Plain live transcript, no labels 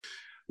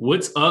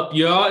What's up,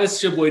 y'all?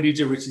 It's your boy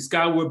DJ Richie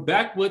Scott. We're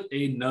back with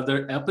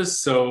another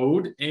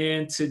episode,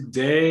 and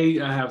today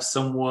I have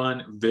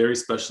someone very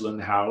special in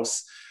the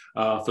house.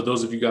 For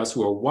those of you guys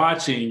who are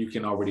watching, you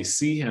can already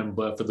see him,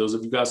 but for those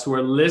of you guys who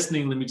are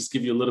listening, let me just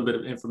give you a little bit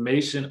of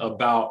information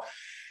about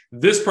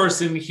this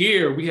person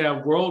here. We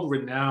have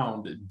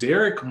world-renowned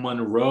Derick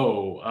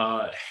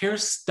Monroe,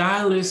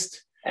 hairstylist,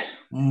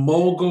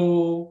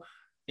 mogul,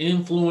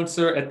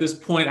 influencer. At this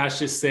point, I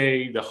should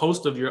say the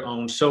host of your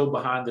own show,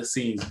 Behind the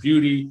Scenes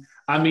Beauty.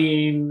 I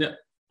mean,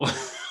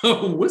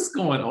 what's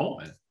going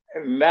on?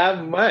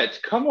 Not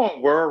much. Come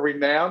on, world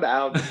renowned.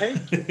 I'll take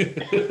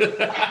it.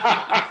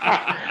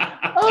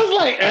 I was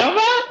like, am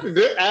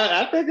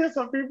I? I think there's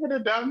some people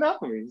that don't know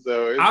me.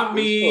 So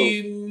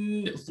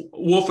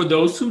well, for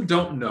those who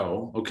don't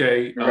know,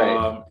 okay,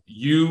 right.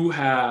 You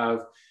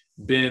have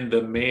been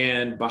the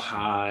man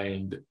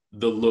behind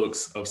the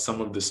looks of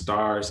some of the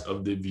stars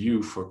of The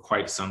View for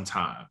quite some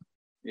time.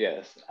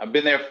 Yes, I've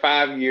been there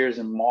 5 years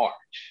in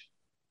March.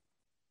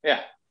 Yeah.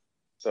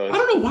 So I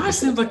don't know why it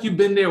seems like you've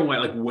been there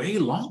way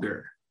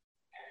longer.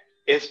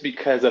 It's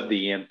because of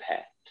the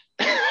impact.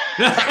 When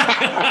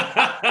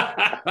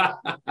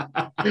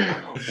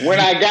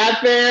I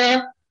got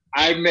there,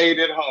 I made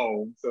it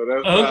home. So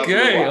that's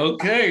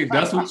okay.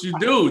 That's what you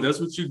do. That's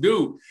what you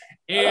do.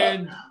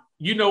 And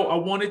I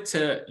wanted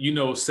to,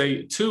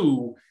 say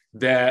too,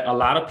 that a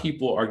lot of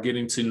people are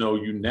getting to know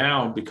you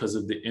now because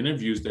of the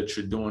interviews that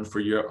you're doing for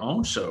your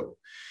own show.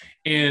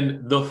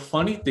 And the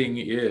funny thing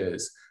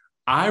is,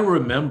 I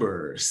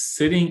remember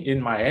sitting in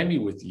Miami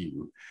with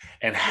you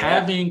and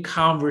having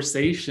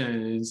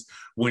conversations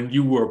when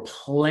you were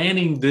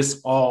planning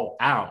this all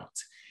out.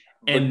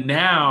 And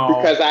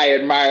now... Because I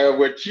admire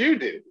what you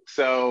do.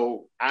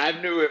 So I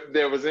knew if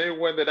there was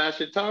anyone that I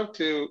should talk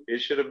to,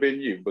 it should have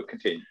been you. But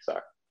continue, sorry.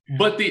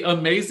 But the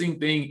amazing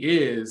thing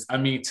is,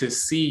 to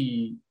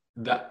see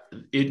that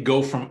it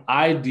go from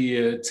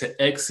idea to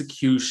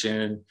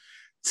execution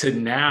to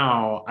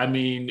now,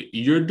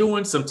 you're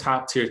doing some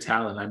top tier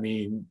talent.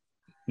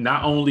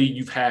 Not only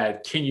you've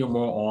had Kenya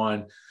Moore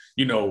on,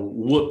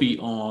 Whoopi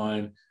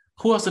on.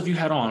 Who else have you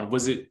had on?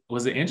 Was it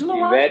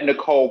Angela Rye? Yvette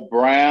Nicole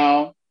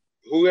Brown.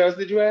 Who else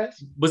did you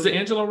ask? Was it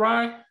Angela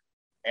Rye?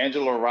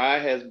 Angela Rye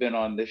has been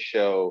on the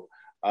show.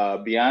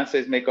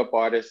 Beyonce's makeup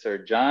artist, Sir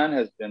John,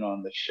 has been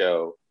on the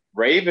show.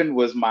 Raven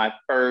was my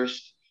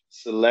first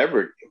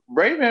celebrity.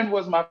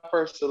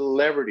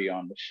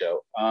 On the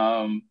show.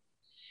 Oh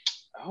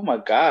my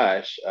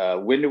gosh.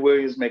 Wendy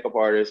Williams, makeup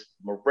artist,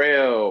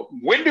 Morel.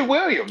 Wendy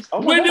Williams. Oh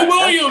Wendy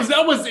Williams,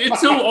 that was it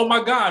too. Oh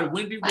my God.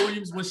 Wendy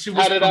Williams when she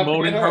was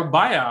promoting her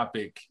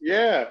biopic.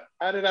 Yeah.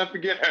 How did I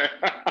forget her?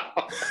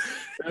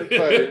 That's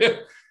funny.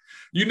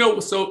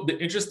 So the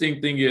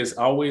interesting thing is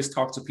I always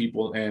talk to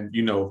people and,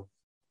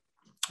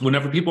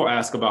 whenever people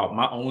ask about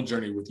my own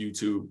journey with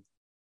YouTube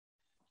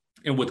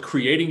and with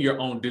creating your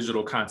own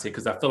digital content,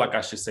 because I feel like I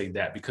should say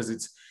that because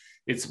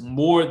it's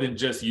more than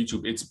just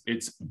YouTube.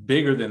 It's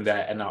bigger than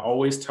that. And I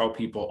always tell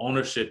people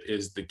ownership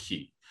is the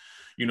key.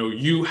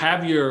 You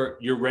have your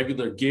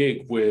regular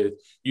gig with,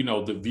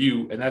 The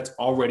View, and that's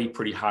already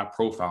pretty high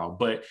profile,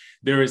 but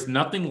there is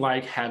nothing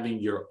like having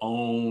your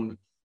own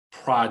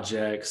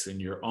projects and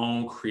your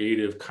own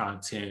creative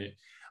content.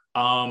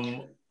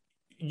 For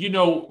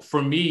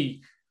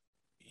me,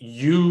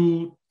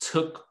 you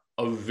took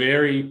a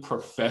very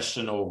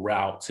professional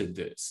route to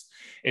this.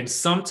 And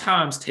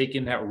sometimes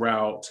taking that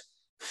route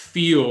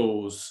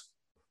feels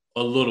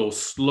a little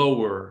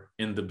slower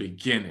in the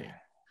beginning.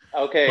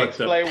 Okay, but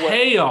explain the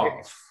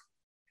payoff.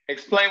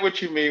 Explain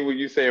what you mean when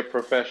you say a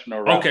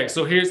professional route. Okay,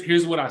 so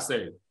here's what I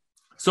say.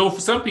 So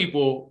for some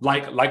people,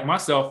 like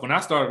myself, when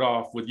I started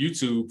off with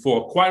YouTube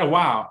for quite a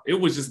while, it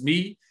was just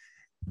me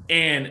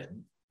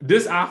and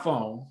this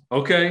iPhone,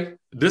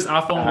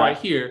 right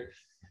here.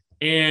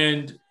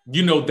 And,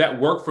 that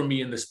worked for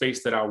me in the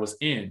space that I was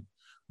in.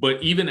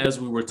 But even as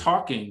we were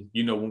talking,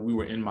 when we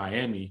were in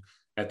Miami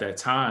at that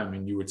time,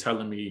 and you were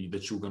telling me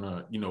that you were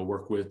going to,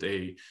 work with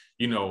a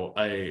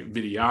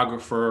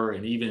videographer,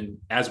 and even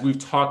as we've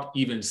talked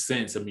even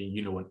since,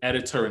 an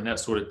editor and that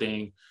sort of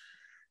thing.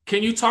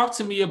 Can you talk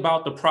to me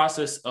about the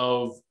process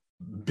of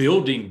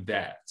building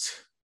that?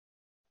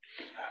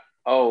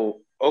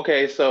 Oh,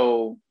 okay.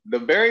 So the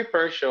very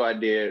first show I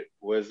did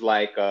was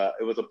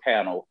it was a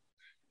panel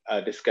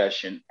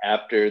discussion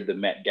after the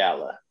Met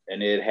Gala.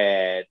 And it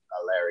had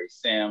Larry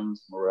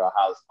Sims, Morel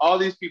House, all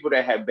these people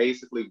that had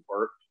basically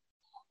worked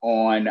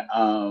on,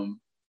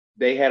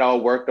 they had all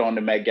worked on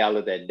the Met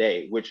Gala that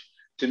day, which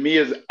to me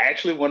is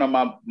actually one of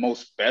my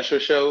most special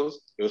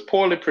shows. It was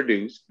poorly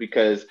produced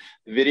because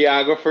the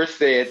videographer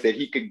said that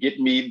he could get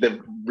me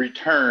the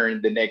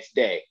return the next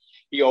day.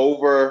 He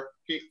overpromised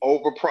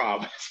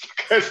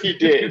because he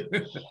did.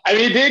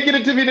 He did get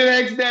it to me the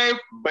next day,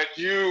 but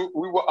we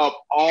were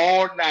up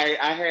all night.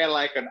 I had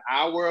like an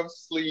hour of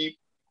sleep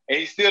and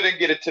he still didn't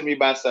get it to me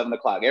by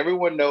 7:00.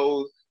 Everyone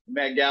knows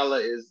Met Gala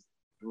is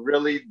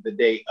really the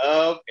day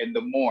of and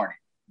the morning.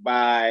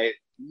 By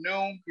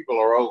noon, people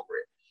are over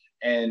it.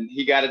 And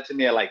he got it to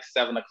me at like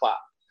 7:00.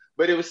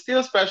 But it was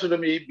still special to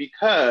me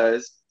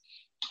because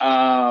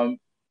Um,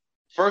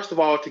 First of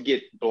all, to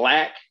get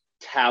Black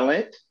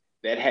talent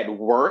that had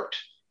worked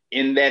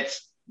in that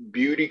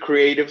beauty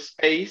creative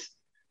space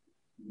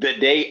the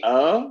day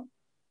of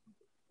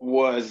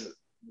was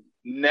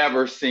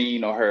never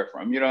seen or heard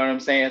from. You know what I'm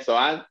saying? So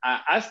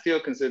I still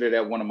consider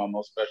that one of my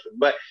most special.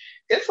 But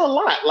it's a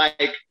lot.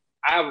 Like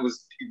I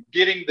was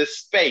getting the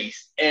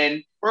space,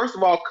 and first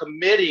of all,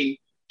 committing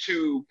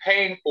to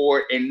paying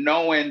for it and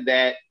knowing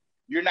that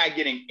you're not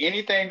getting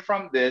anything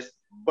from this,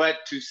 but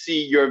to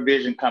see your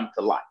vision come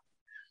to life.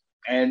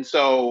 And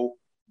so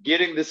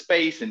getting the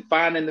space and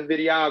finding the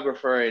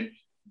videographer and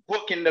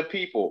booking the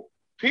people,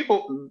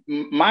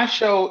 my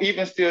show,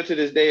 even still to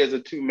this day, is a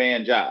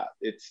two-man job.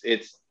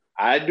 It's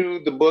I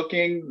do the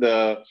booking,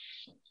 the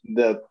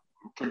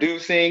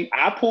producing,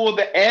 I pull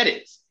the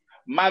edits.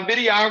 My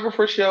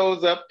videographer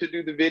shows up to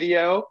do the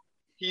video.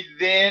 He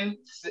then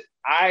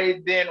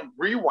I then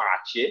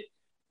rewatch it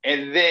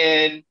and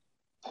then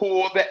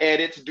pull the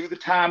edits, do the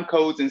time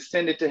codes, and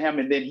send it to him,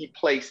 and then he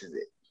places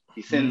it.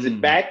 He sends it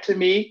back to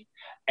me.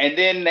 And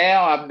then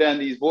now I've done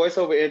these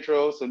voiceover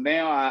intros. So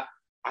now I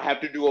have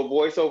to do a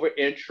voiceover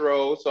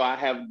intro. So I've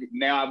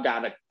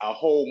got a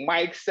whole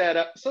mic set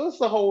up. So it's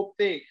the whole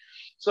thing.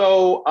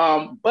 So,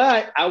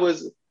 but I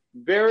was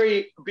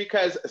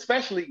because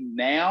especially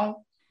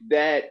now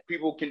that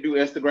people can do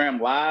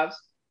Instagram lives,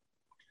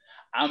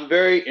 I'm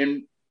really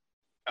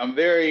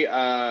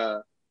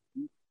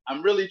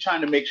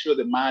trying to make sure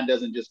that mine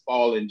doesn't just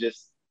fall in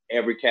just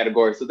every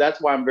category. So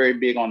that's why I'm very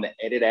big on the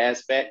edit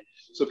aspect,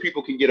 so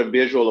people can get a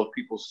visual of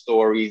people's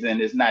stories,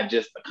 and it's not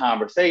just a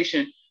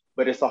conversation,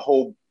 but it's a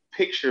whole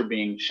picture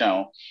being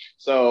shown.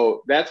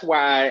 So that's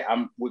why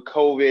I'm with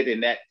COVID,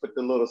 and that put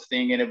the little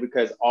sting in it,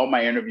 because all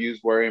my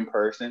interviews were in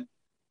person,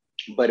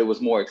 but it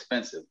was more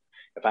expensive.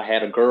 If I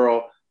had a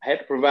girl, I had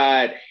to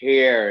provide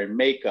hair and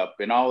makeup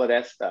and all of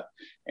that stuff.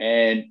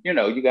 And,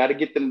 you got to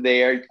get them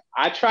there.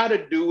 I try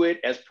to do it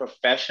as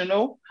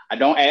professional. I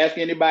don't ask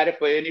anybody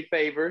for any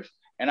favors.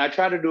 And I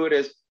try to do it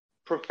as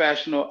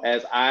professional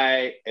as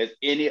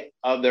any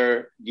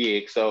other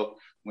gig. So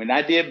when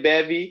I did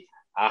Bevy,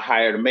 I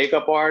hired a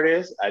makeup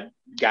artist. I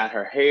got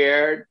her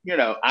hair.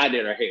 I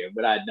did her hair,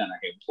 but I'd done her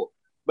hair before.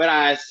 But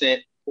I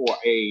sent for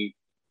a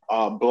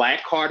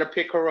black car to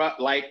pick her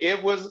up. Like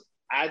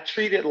I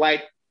treat it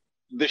like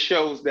the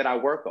shows that I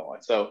work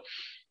on. So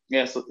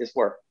yes, it's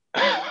work.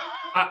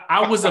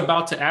 I was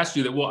about to ask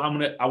you that. Well,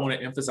 I want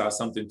to emphasize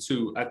something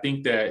too. I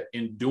think that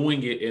in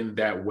doing it in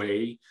that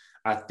way,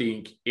 I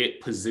think it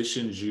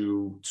positions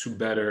you to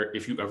better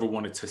if you ever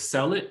wanted to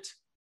sell it.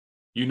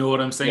 You know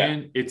what I'm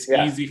saying? Yeah. It's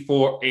easy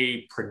for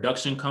a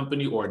production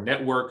company or a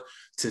network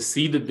to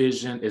see the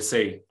vision and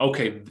say,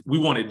 okay, we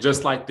want it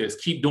just like this.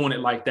 Keep doing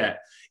it like that.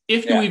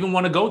 If you even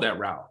want to go that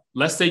route,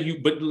 let's say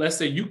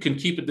you can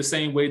keep it the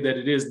same way that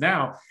it is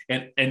now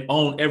and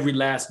own every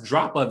last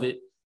drop of it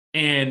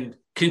and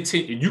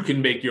continue. You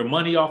can make your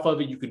money off of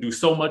it. You can do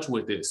so much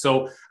with it.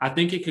 So I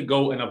think it could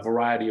go in a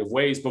variety of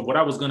ways. But what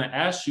I was going to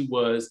ask you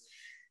was,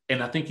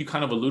 and I think you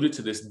kind of alluded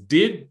to this,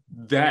 did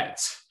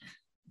that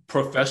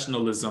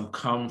professionalism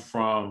come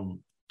from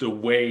the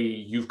way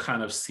you've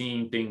kind of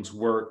seen things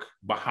work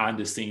behind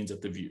the scenes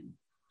of The View?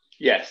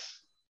 Yes.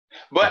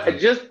 But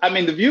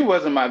The View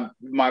wasn't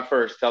my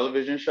first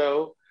television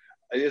show.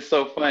 It's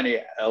so funny.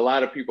 A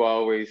lot of people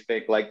always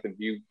think like The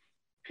View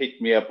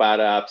picked me up out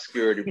of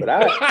obscurity, but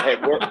I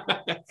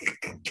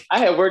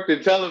had worked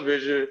in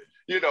television,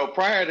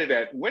 prior to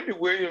that. Wendy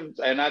Williams,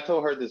 and I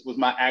told her this was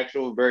my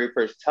actual very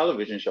first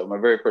television show, my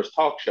very first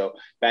talk show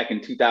back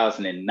in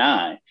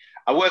 2009.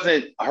 I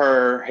wasn't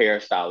her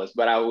hairstylist,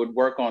 but I would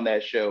work on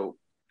that show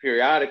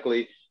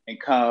periodically and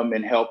come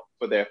and help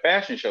for their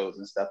fashion shows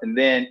and stuff. And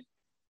then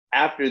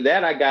after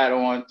that, I got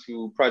on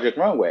to Project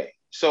Runway.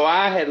 So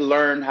I had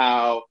learned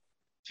how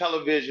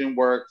television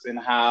works and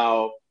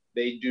how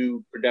they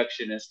do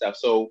production and stuff.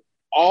 So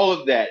all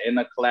of that in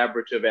a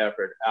collaborative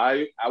effort.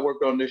 I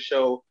worked on this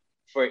show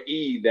for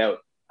E that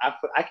I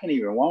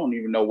won't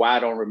even know why I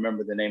don't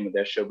remember the name of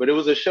that show, but it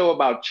was a show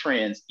about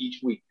trends.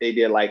 Each week they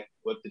did like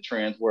what the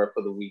trends were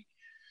for the week.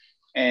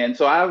 And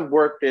so I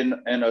worked in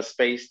a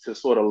space to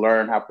sort of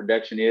learn how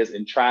production is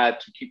and try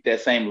to keep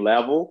that same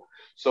level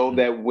so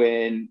that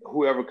when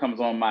whoever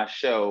comes on my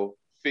show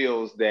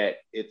feels that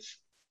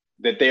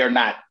that they are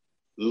not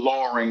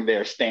lowering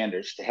their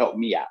standards to help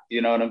me out.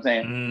 You know what I'm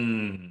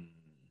saying?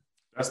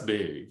 That's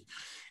big.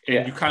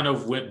 And you kind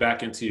of went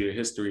back into your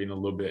history in a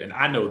little bit. And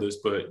I know this,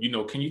 but,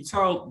 can you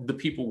tell the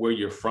people where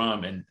you're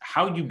from and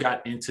how you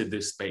got into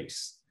this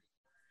space?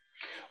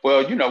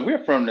 Well,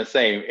 we're from the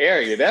same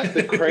area. That's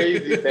the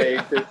crazy thing.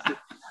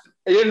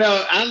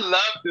 I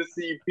love to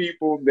see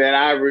people that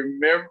I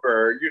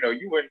remember.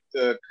 You went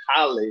to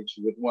college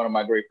with one of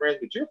my great friends,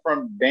 but you're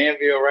from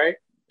Danville, right?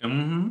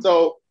 Mm-hmm.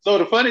 So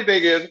the funny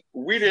thing is,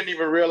 we didn't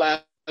even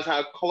realize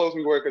how close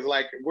we were, because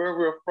like where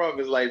we're from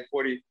is like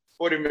 40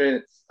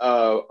 minutes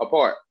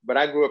apart. But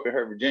I grew up in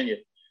Virginia.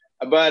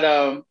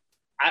 But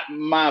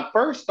my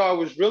first thought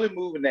was really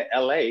moving to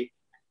LA,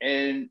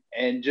 and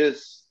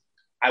just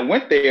I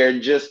went there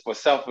just for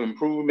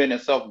self-improvement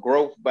and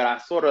self-growth. But I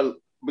sort of,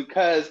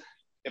 because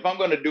if I'm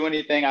going to do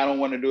anything, I don't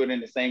want to do it in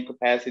the same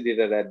capacity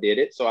that I did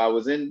it. So I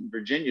was in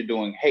Virginia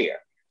doing hair.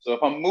 So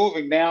if I'm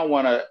moving now, I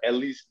want to at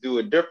least do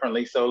it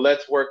differently. So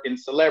let's work in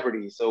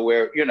celebrity. So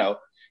where, you know,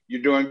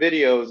 you're doing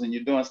videos and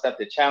you're doing stuff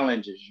that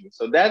challenges you.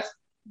 So that's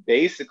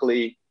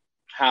basically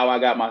how I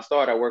got my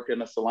start. I worked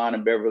in a salon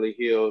in Beverly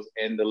Hills,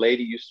 and the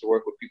lady used to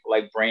work with people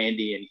like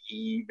Brandy and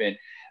Eve and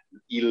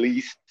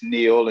Elise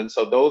Neal. And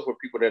so those were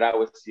people that I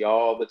would see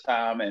all the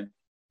time. And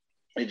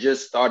it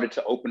just started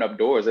to open up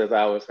doors as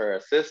I was her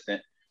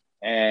assistant.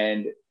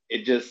 And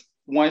it just,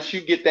 once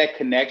you get that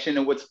connection,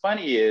 and what's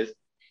funny is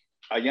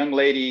a young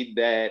lady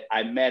that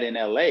I met in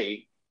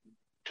LA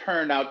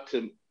turned out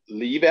to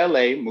leave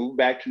LA, move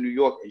back to New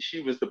York, and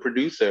she was the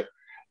producer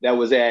that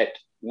was at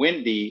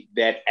Wendy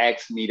that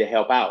asked me to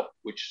help out,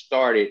 which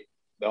started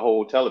the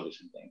whole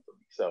television thing for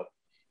me. So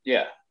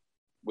yeah,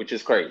 which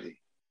is crazy.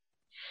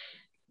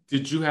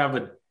 Did you have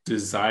a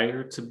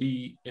desire to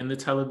be in the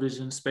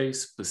television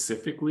space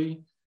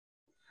specifically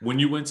when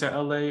you went to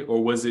LA,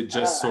 or was it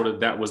just sort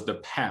of that was the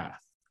path?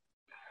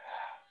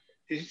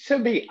 To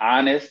be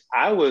honest,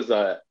 I was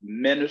a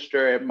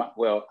minister at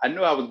I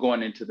knew I was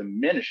going into the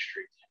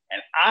ministry,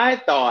 and I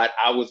thought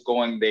I was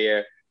going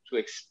there to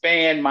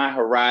expand my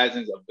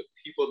horizons of the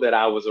people that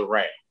I was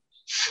around.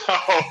 So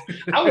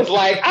I was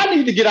like, I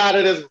need to get out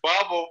of this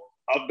bubble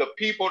of the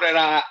people that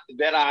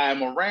I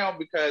am around,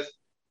 because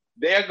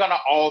they're gonna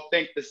all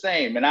think the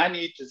same, and I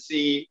need to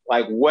see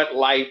like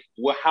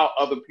how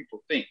other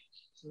people think.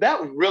 So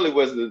that really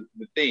was the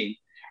thing.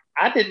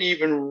 I didn't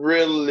even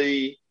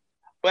really,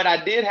 but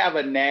I did have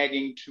a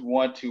nagging to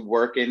want to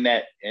work in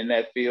that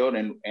field,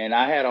 and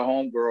I had a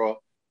homegirl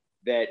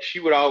that she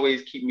would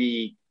always keep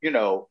me, you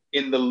know,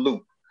 in the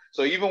loop.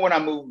 So even when I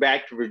moved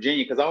back to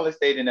Virginia, because I only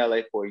stayed in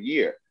LA for a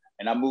year,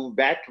 and I moved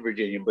back to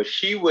Virginia, but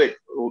she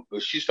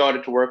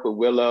started to work with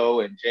Willow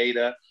and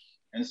Jada,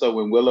 and so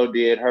when Willow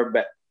did her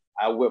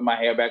I whipped my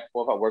hair back and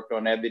forth. I worked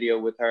on that video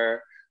with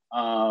her.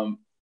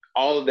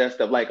 All of that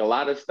stuff, like a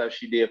lot of stuff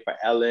she did for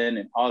Ellen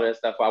and all that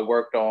stuff I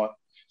worked on.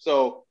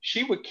 So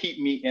she would keep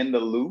me in the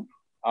loop.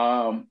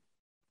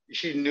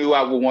 She knew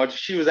I would want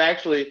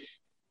to.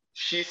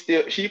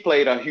 She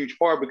played a huge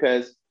part,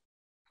 because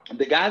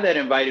the guy that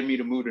invited me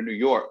to move to New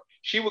York,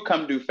 she would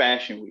come do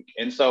Fashion Week.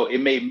 And so it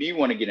made me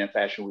want to get in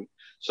Fashion Week.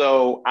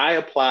 So I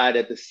applied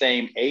at the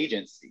same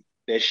agency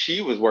that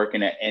she was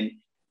working at. And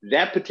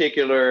that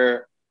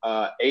particular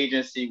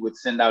agency would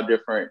send out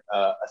different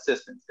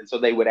assistants. And so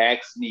they would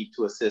ask me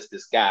to assist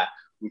this guy,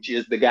 which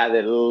is the guy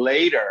that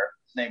later,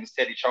 his name is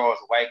Teddy Charles,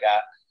 a white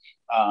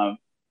guy,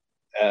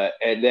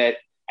 and that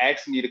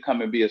asked me to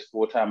come and be his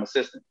full-time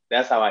assistant.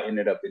 That's how I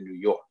ended up in New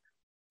York.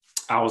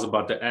 I was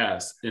about to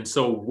ask. And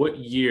so what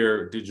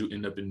year did you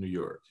end up in New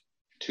York?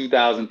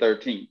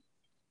 2013.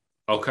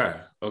 Okay.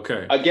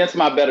 Against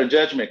my better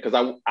judgment,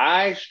 because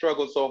I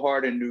struggled so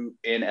hard in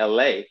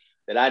LA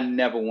that I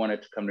never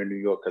wanted to come to New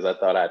York, because I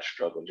thought I'd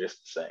struggle just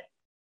the same.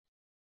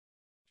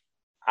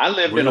 I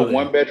lived in a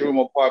 1-bedroom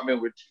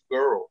apartment with 2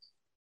 girls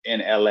in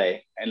LA,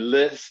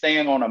 and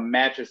staying on a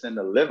mattress in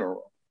the living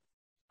room.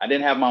 I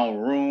didn't have my own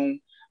room.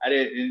 I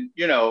didn't,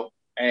 you know,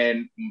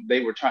 and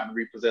they were trying to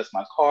repossess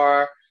my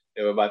car.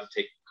 They were about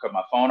to cut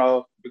my phone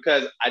off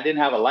because I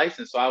didn't have a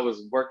license. So I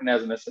was working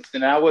as an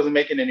assistant, and I wasn't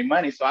making any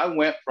money. So I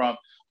went from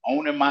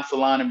owning my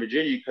salon in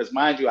Virginia, because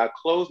mind you, I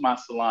closed my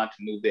salon to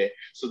move there.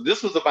 So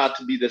this was about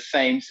to be the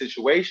same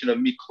situation of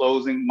me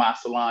closing my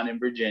salon in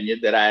Virginia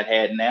that I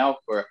had now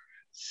for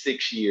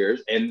 6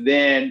 years. And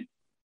then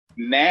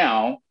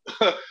now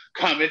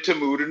coming to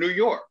move to New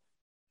York.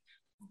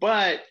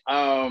 But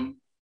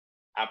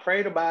I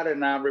prayed about it,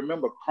 and I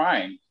remember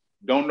crying.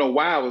 Don't know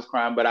why I was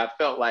crying, but I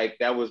felt like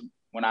that was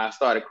when I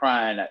started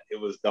crying. It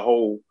was the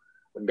whole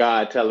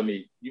God telling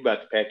me, you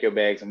about to pack your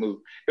bags and move.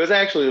 It was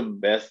actually the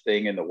best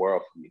thing in the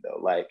world for me, though.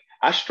 Like,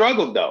 I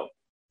struggled, though.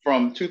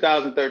 From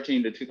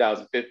 2013 to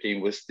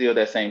 2015 was still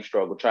that same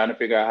struggle, trying to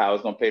figure out how I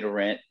was going to pay the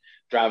rent,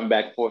 driving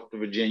back and forth to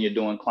Virginia,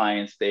 doing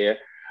clients there,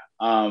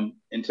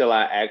 until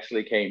I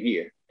actually came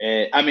here.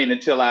 And I mean,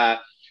 the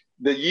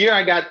year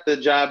I got the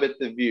job at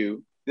The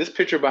View, this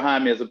picture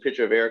behind me is a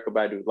picture of Erykah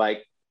Badu.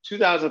 Like,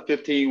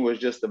 2015 was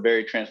just a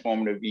very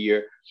transformative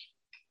year.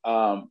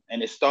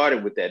 And it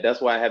started with that. That's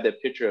why I have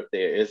that picture up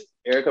there. It's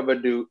Erykah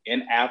Badu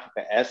in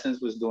Africa. Essence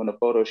was doing a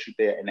photo shoot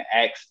there, and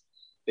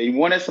they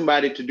wanted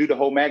somebody to do the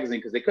whole magazine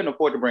because they couldn't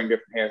afford to bring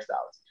different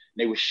hairstylists. And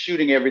they were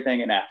shooting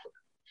everything in Africa.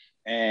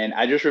 And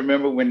I just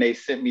remember when they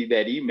sent me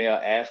that email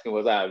asking,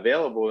 was I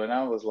available? And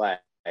I was like,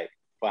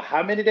 for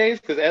how many days?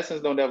 Because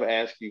Essence don't ever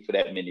ask you for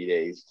that many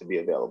days to be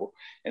available.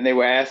 And they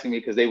were asking me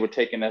because they were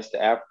taking us to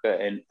Africa,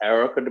 and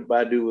Erykah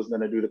Badu was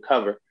going to do the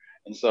cover.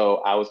 And so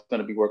I was going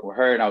to be working with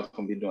her, and I was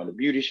going to be doing the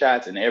beauty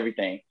shots and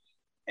everything.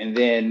 And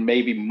then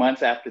maybe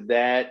months after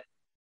that,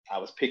 I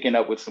was picking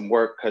up with some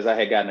work because I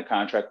had gotten a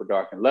contract with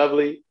Dark and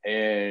Lovely.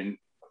 And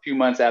a few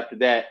months after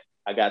that,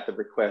 I got the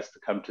request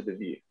to come to The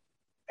View.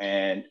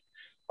 And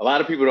a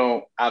lot of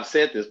people I've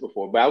said this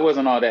before, but I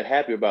wasn't all that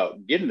happy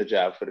about getting the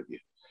job for The View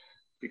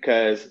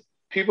because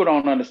people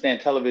don't understand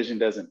television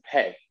doesn't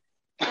pay.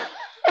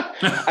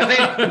 I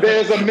think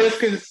there's a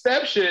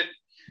misconception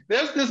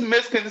there's this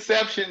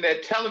misconception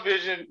that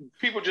television,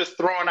 people just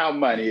throwing out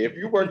money. If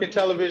you work in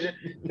television,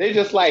 they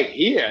just like,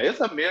 here, it's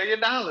 $1 million,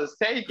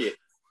 take it.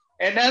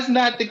 And that's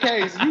not the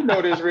case. You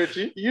know this,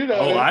 Richie. You know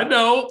Oh, this. I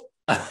know.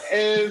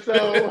 And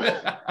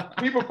so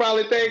people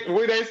probably think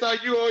when they saw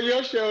you on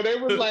your show, they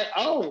was like,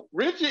 oh,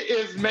 Richie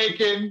is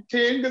making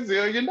 $10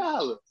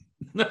 gazillion.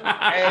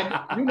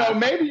 And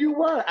maybe you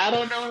were. I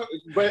don't know,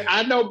 but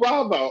I know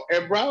Bravo,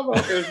 and Bravo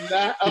is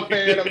not a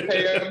fan of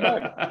paying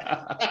money.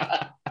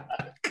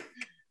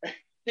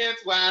 Hence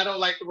why I don't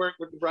like to work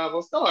with the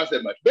Bravo stars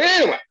that much. But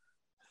anyway,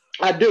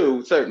 I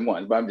do certain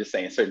ones, but I'm just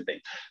saying certain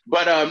things.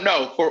 But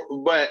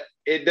but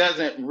it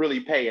doesn't really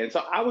pay. And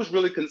so I was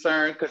really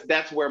concerned because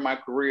that's where my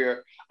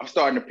career, I'm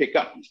starting to pick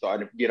up. I'm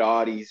starting to get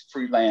all these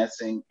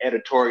freelancing,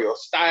 editorial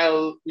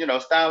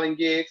styling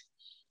gigs.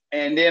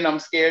 And then I'm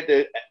scared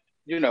that,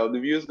 the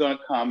view's going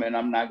to come and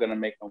I'm not going to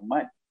make no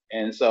money.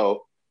 And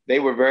so they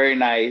were very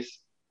nice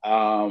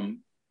and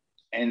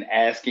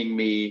asking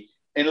me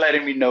and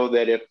letting me know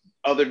that if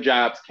other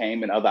jobs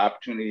came and other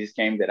opportunities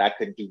came, that I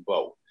could do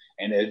both.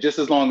 And just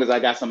as long as I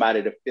got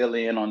somebody to fill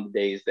in on the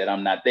days that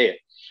I'm not there.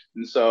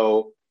 And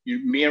so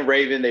me and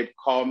Raven, they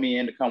called me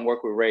in to come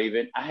work with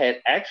Raven. I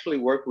had actually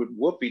worked with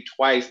Whoopi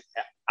twice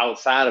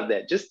outside of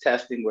that, just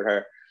testing with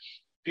her.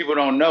 People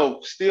don't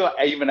know, still,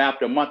 even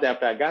after a month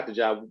after I got the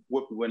job,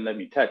 Whoopi wouldn't let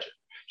me touch her.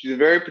 She's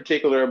very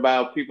particular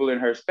about people in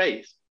her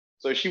space.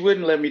 So she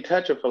wouldn't let me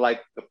touch her for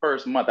like the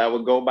first month. I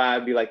would go by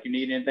and be like, you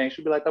need anything?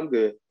 She'd be like, I'm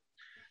good.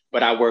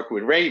 But I worked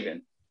with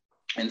Raven.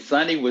 And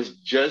Sunny was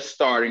just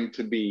starting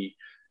to be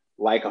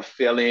like a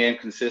fill-in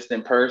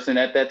consistent person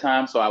at that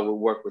time. So I would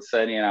work with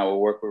Sunny and I would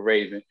work with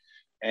Raven.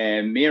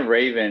 And me and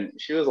Raven,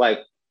 she was like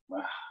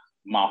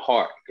my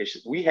heart, because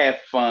we have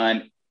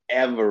fun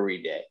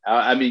every day.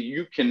 I mean,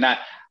 you cannot,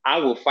 I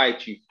will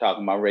fight you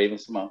talking about Raven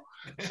Simone.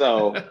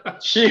 So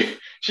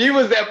she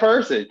was that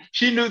person.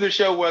 She knew the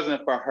show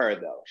wasn't for her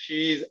though.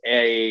 She's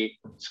a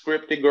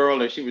scripted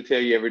girl and she would tell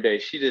you every day,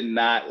 she did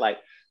not like,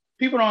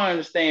 people don't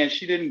understand,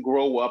 she didn't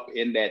grow up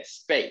in that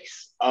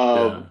space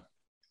of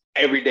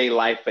everyday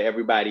life for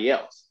everybody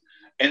else.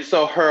 And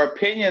so her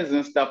opinions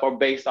and stuff are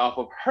based off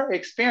of her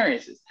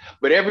experiences,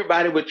 but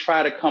everybody would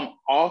try to come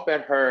off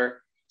at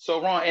her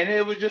so wrong. And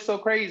it was just so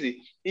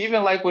crazy.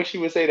 Even like when she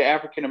would say to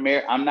African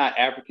American, I'm not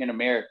African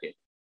American.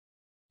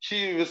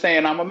 She was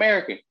saying, I'm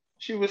American.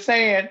 She was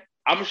saying,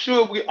 I'm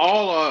sure we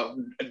all are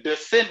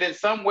descendants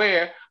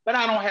somewhere, but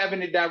I don't have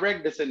any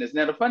direct descendants.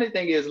 Now, the funny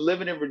thing is,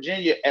 living in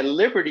Virginia at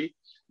Liberty,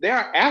 there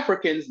are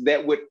Africans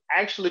that would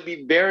actually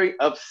be very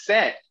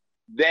upset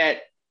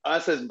that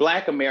us as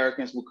Black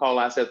Americans would call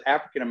ourselves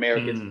African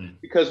Americans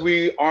because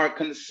we aren't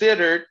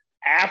considered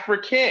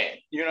African.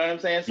 You know what I'm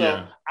saying?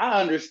 So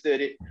I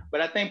understood it, but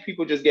I think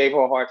people just gave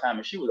her a hard time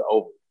and she was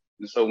over.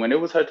 And so when it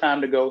was her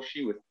time to go,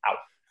 she was out.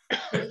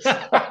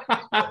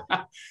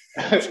 The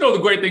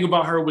great thing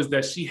about her was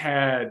that she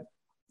had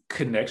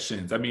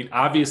connections. I mean,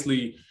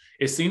 obviously,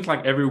 it seems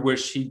like everywhere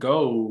she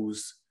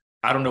goes,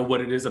 I don't know what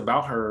it is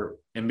about her,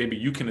 and maybe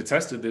you can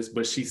attest to this,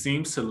 but she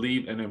seems to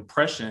leave an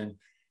impression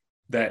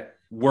that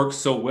works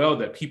so well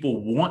that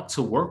people want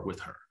to work with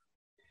her.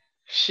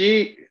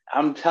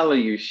 I'm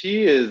telling you,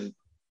 she is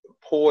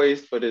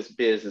poised for this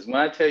business. When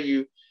I tell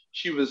you,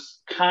 she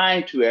was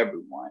kind to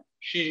everyone.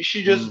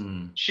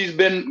 She's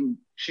been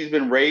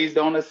raised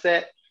on a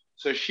set,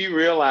 so she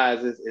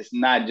realizes it's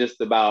not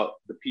just about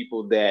the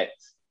people that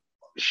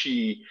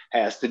she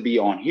has to be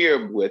on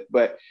here with,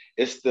 but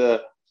it's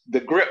the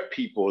grip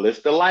people,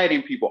 it's the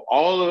lighting people.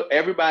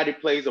 Everybody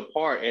plays a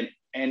part, and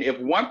if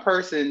one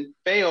person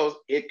fails,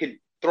 it could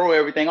throw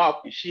everything off,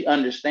 and she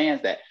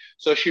understands that.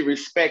 So she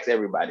respects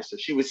everybody. So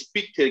she would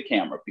speak to the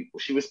camera people,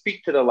 she would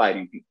speak to the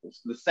lighting people,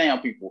 the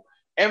sound people.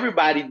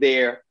 Everybody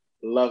there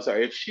loves her.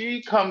 If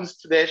she comes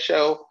to that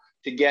show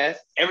to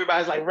guest,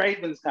 everybody's like,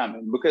 Raven's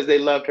coming, because they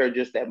loved her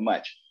just that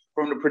much.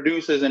 From the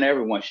producers and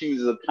everyone, she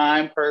was a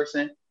kind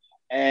person,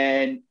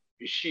 and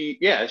she's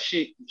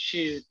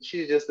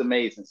just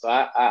amazing. So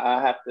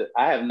I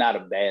have not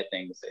a bad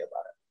thing to say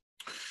about her.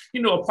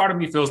 A part of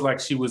me feels like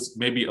she was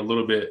maybe a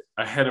little bit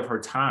ahead of her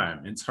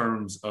time in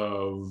terms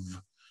of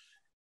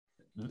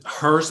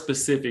her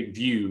specific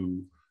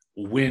view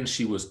when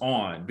she was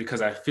on,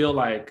 because I feel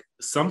like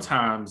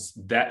sometimes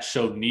that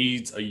show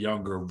needs a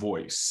younger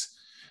voice.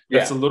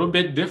 That's a little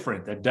bit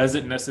different. That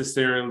doesn't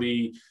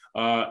necessarily,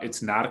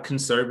 it's not a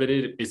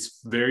conservative,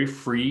 it's very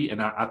free.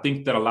 And I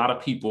think that a lot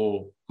of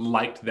people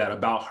liked that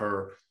about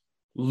her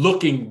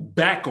looking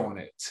back on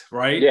it,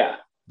 right? Yeah.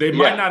 They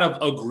might not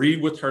have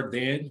agreed with her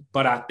then,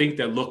 but I think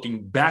that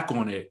looking back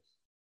on it,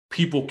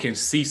 people can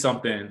see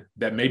something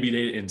that maybe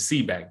they didn't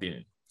see back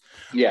then.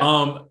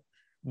 Yeah.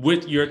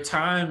 With your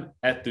time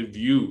at The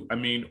View, I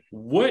mean,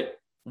 what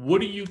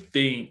do you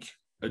think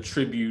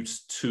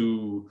attributes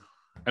to,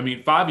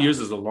 5 years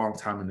is a long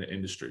time in the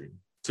industry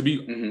to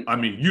be,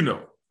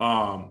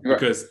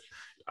 because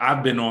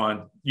I've been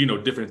on,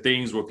 different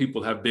things where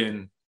people have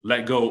been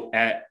let go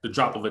at the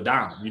drop of a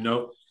dime,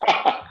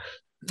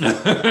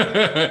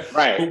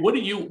 Right. But what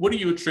do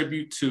you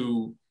attribute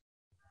to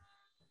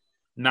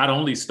not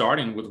only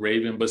starting with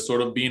Raven, but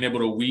sort of being able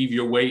to weave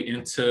your way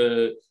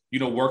into,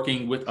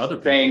 working with other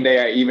people. Staying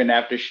there even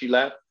after she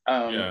left.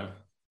 Yeah.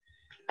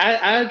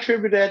 I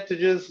attribute that to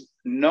just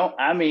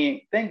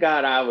thank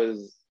God I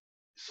was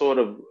sort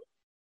of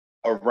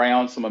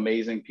around some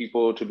amazing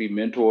people to be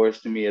mentors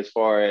to me as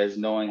far as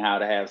knowing how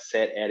to have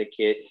set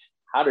etiquette,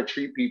 how to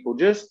treat people,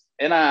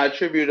 and I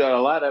attribute a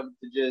lot of it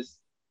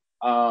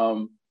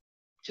to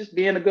just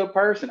being a good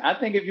person. I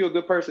think if you're a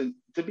good person,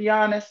 to be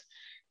honest,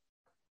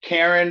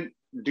 Karen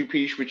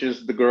Dupiche, which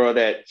is the girl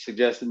that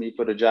suggested me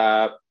for the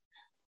job,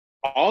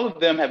 all of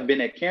them have been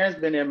there. Karen's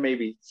been there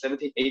maybe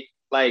 17, 8,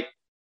 like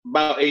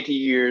about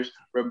 18 years.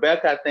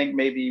 Rebecca, I think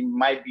maybe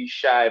might be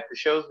shy. If the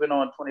show's been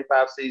on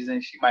 25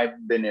 seasons, she might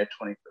have been there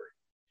 23.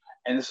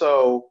 And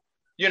so,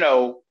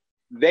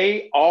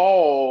 they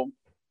all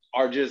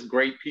are just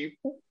great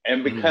people.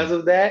 And because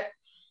of that,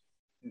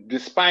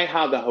 despite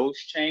how the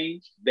hosts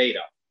change, they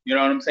don't. You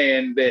know what I'm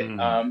saying?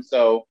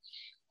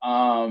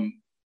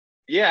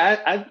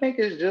 I think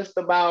it's just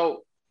about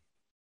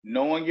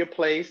knowing your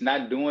place,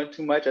 not doing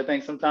too much. I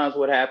think sometimes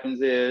what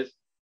happens is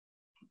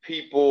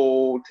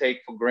people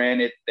take for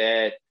granted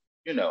that,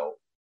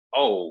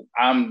 oh,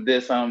 I'm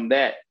this, I'm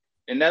that.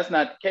 And that's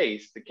not the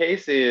case. The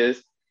case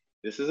is,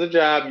 this is a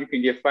job. You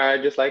can get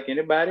fired just like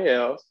anybody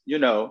else,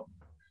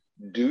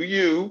 do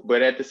you,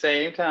 but at the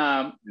same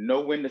time, know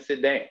when to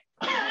sit down.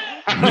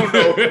 I don't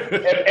know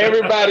if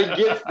everybody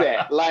gets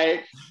that.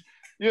 Like,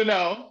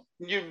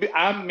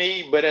 I'm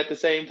me, but at the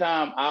same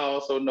time, I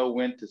also know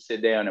when to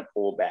sit down and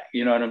pull back.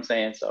 You know what I'm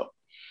saying? So,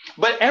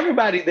 but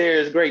everybody there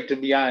is great, to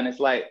be honest.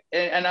 Like,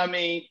 and I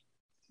mean,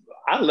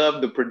 I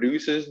love the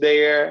producers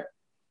there.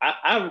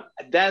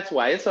 That's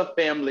why it's a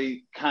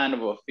family kind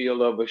of a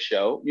feel of a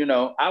show.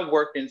 I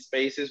work in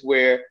spaces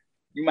where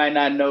you might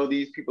not know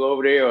these people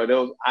over there, or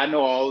those. I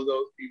know all of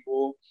those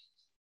people.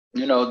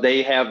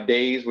 They have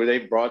days where they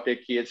brought their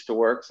kids to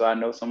work, so I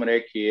know some of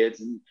their kids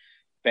and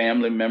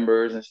family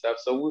members and stuff.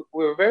 So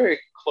we're a very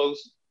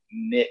close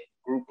knit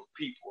group of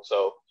people.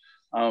 So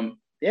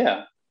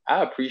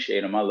I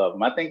appreciate them. I love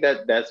them. I think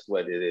that's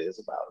what it is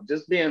about.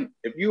 Just being,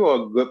 if you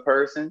are a good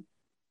person,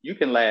 you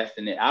can last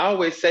in it. I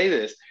always say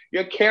this: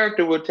 your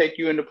character will take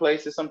you into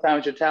places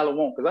sometimes your talent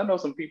won't. Because I know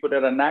some people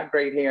that are not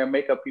great hair and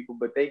makeup people,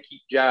 but they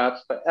keep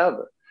jobs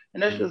forever,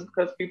 and that's just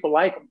because people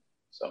like them.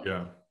 So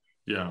yeah.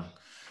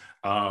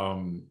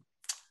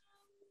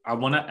 I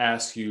want to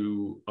ask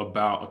you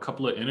about a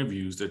couple of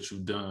interviews that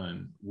you've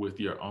done with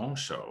your own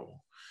show.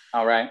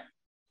 All right.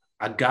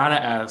 I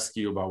gotta ask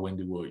you about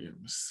Wendy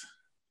Williams.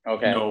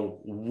 Okay.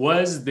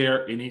 Was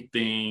there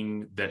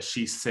anything that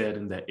she said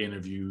in that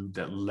interview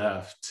that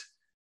left,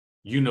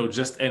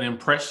 just an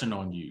impression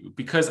on you?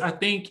 Because I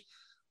think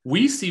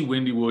we see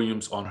Wendy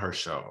Williams on her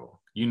show,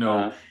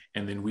 and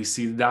then we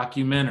see the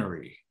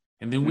documentary,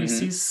 and then we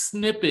see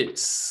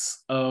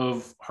snippets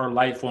of her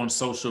life on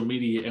social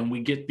media, and we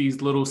get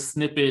these little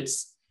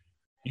snippets,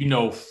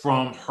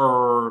 from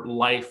her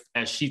life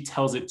as she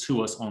tells it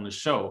to us on the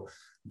show.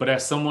 But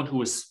as someone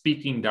who is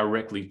speaking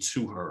directly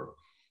to her,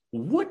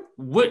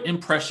 what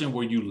impression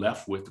were you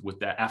left with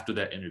that after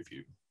that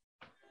interview?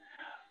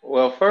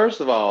 Well, first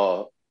of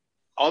all,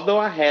 although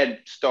I had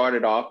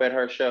started off at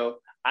her show,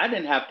 I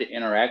didn't have to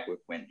interact with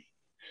Wendy.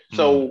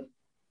 So,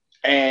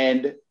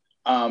 and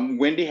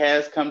Wendy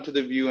has come to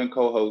The View and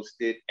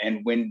co-hosted,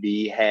 and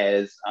Wendy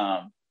has,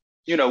 I've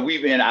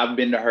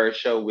been to her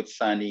show with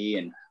Sunny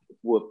and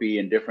Whoopi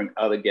and different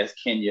other guests,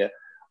 Kenya,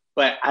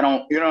 but I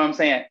don't, you know what I'm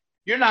saying?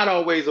 You're not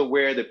always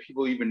aware that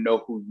people even know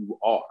who you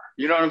are.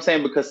 You know what I'm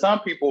saying? Because some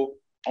people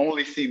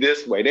only see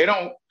this way. They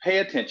don't pay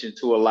attention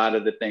to a lot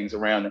of the things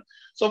around them.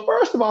 So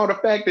first of all, the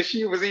fact that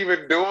she was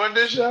even doing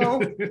the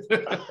show,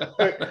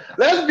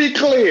 let's be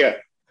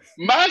clear.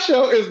 My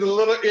show is the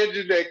little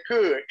engine that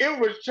could. It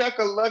was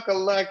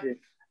Chuck-a-Luck-a-Lucky.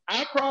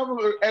 I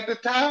probably, at the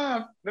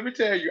time, let me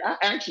tell you, I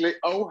actually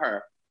owe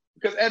her.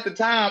 Because at the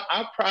time,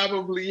 I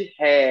probably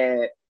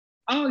had,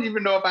 I don't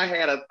even know if I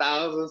had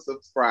 1,000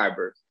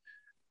 subscribers.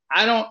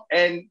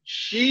 And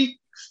she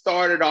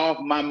started off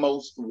my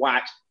most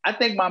watched. I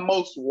think my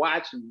most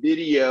watched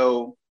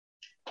video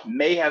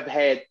may have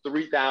had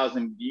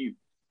 3,000 views.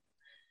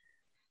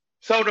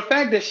 So the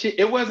fact that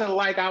it wasn't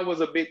like I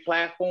was a big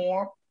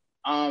platform.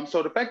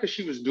 So the fact that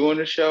she was doing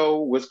the show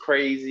was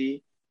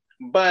crazy.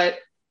 But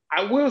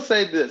I will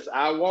say this,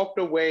 I walked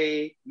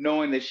away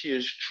knowing that she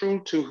is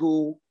true to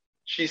who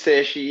she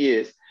says she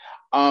is.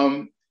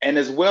 And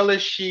as well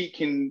as she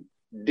can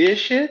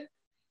dish it,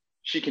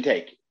 she can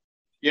take it.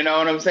 You know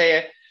what I'm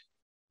saying?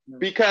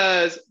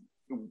 Because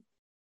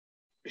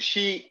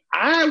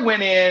I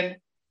went in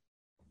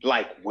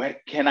like, what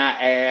can I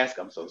ask?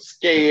 I'm so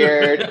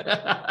scared.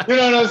 You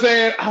know what I'm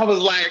saying? I was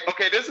like,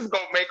 okay, this is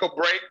going to make or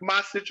break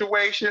my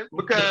situation,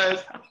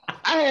 because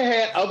I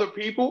had other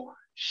people.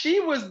 She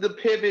was the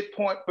pivot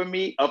point for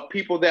me of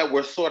people that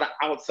were sort of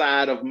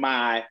outside of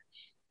my,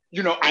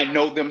 I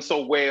know them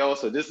so well,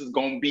 so this is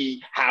going to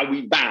be how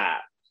we vibe.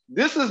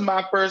 This is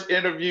my first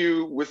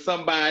interview with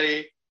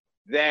somebody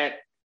that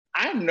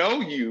I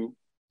know you,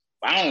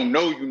 I don't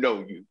know you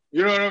know you.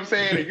 You know what I'm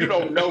saying? And you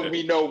don't know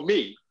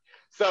me.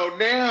 So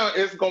now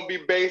it's gonna be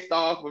based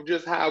off of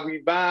just how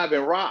we vibe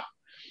and rock.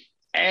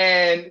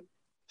 And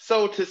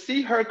so to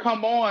see her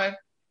come on,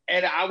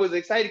 and I was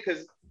excited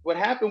because what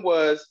happened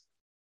was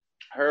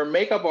her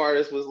makeup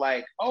artist was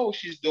like, "Oh,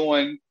 she's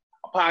doing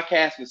a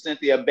podcast with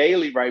Cynthia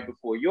Bailey right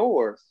before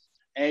yours,"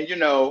 and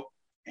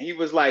he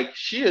was like,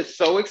 "She is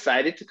so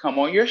excited to come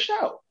on your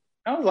show."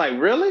 And I was like,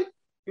 "Really?"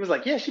 He was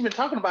like, "Yeah, she's been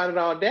talking about it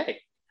all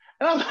day,"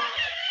 and I was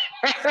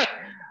like,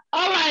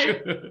 I'm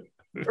like,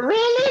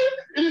 "Really?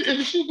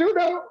 Is she do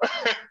know?"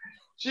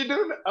 She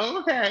do.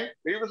 Okay.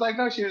 He was like,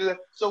 "No, she was."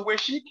 So when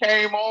she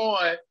came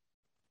on,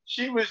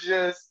 she was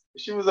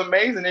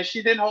amazing, and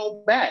she didn't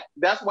hold back.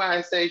 That's why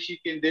I say she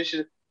can dish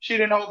it. She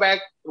didn't hold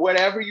back.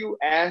 Whatever you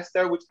asked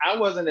her, which I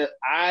wasn't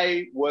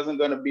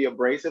going to be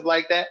abrasive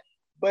like that.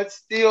 But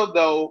still,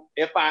 though,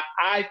 if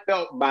I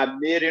felt by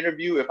mid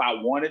interview, if I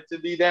wanted to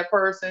be that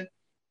person,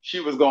 she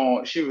was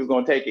going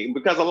to take it,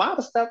 because a lot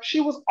of stuff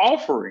she was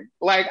offering.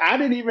 Like, I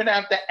didn't even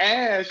have to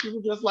ask. She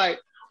was just like,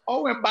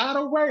 "Oh, and by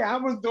the way, I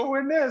was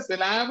doing this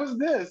and I was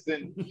this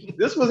and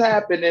this was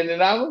happening."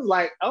 And I was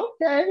like,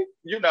 "Okay,"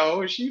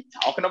 she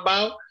talking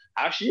about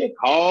how she had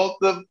called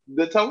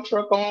the tow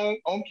truck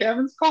on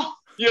Kevin's car.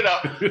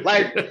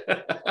 Like,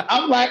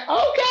 I'm like,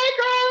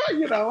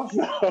 "Okay, girl,"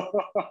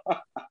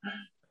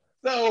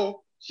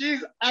 So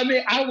I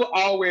mean, I will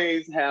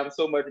always have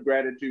so much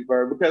gratitude for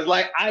her, because,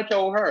 like I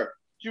told her,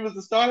 she was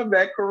the start of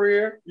that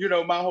career.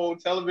 My whole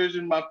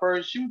television,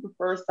 she was the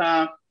first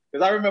time,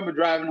 because I remember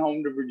driving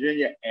home to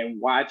Virginia and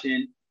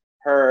watching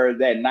her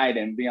that night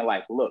and being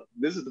like, "Look,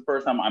 this is the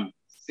first time I'm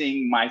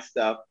seeing my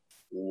stuff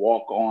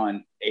walk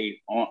on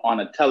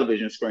a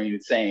television screen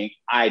saying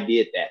I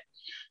did that."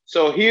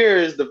 So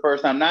here's the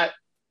first time, not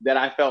that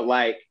I felt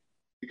like,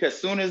 because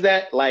soon as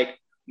that, like,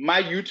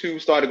 my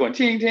YouTube started going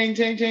ting, ting,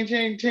 ting, ting,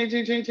 ting, ting,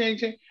 ting, ting, ting,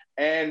 ting.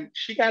 And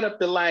she got up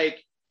to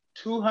like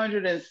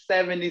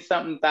 270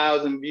 something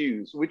thousand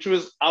views, which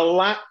was a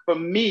lot for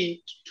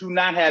me to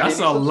not have That's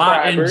any a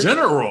lot in subscribers.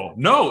 general.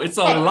 No, it's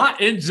a lot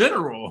in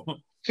general.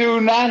 To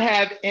not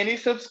have any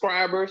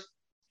subscribers.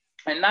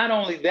 And not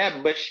only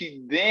that, but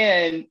she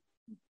then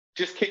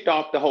just kicked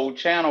off the whole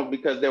channel,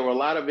 because there were a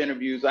lot of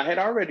interviews. I had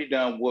already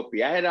done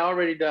Whoopi. I had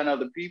already done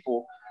other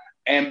people.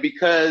 And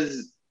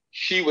because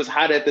she was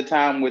hot at the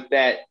time with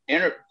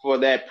for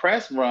that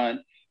press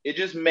run, it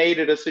just made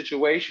it a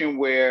situation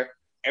where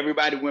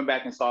everybody went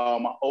back and saw all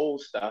my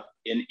old stuff.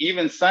 And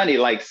even Sunny,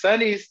 like,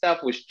 Sunny's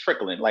stuff was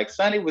trickling. Like,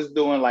 Sunny was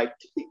doing like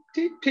tee,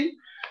 tee, tee.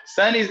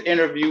 Sunny's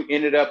interview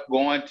ended up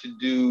going to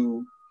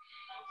do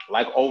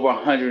like over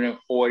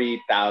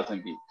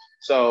 140,000 views.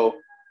 So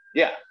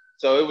yeah,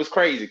 so it was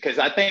crazy, because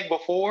I think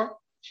before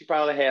she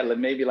probably had like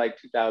maybe like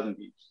 2,000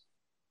 views.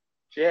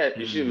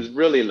 She was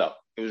really low.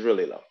 It was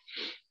really low.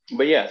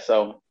 But yeah,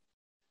 so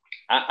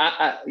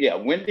yeah,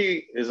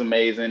 Wendy is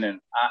amazing, and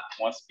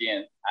once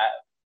again,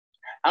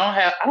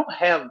 I don't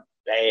have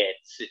bad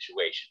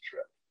situations,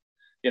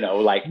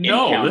 really. Like,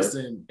 no, encounters.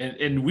 listen,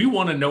 and we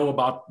want to know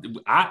about.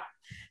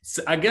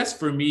 I guess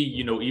for me,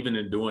 even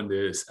in doing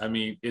this, I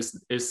mean,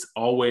 it's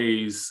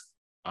always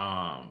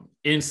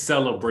in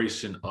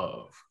celebration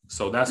of.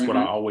 So that's what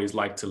I always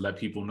like to let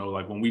people know.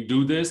 Like, when we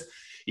do this,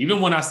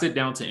 even when I sit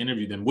down to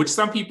interview them, which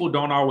some people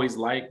don't always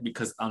like,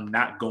 because I'm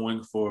not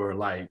going for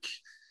like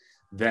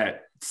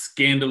that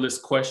scandalous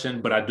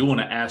question, but I do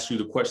want to ask you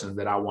the questions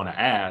that I want to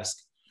ask.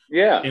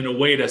 Yeah. In a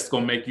way that's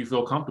going to make you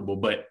feel comfortable.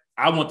 But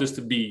I want this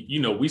to be,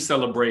 we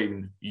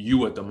celebrating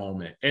you at the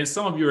moment and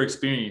some of your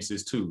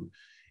experiences too.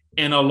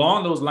 And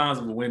along those lines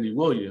of Wendy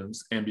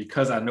Williams, and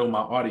because I know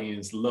my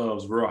audience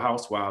loves Real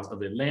Housewives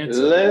of Atlanta,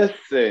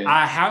 listen,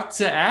 I have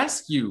to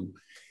ask you,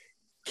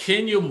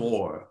 Kenya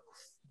Moore,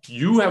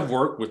 you have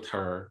worked with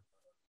her.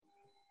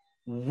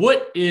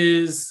 What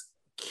is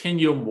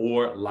Kenya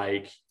Moore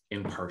like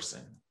in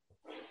person?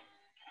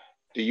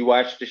 Do you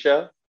watch the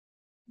show?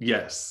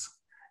 Yes.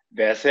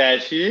 That's how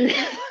she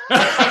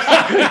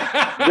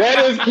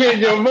That is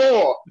Kenya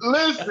Moore.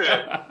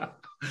 Listen,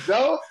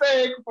 don't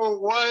think for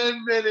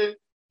 1 minute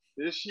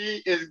that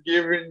she is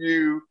giving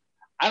you,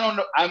 I don't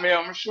know. I mean,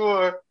 I'm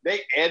sure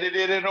they edit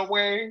it in a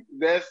way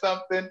that's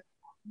something,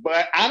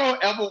 but I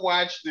don't ever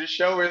watch the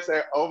show and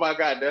say, "Oh my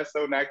God, that's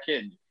so not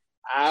Kenya."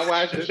 I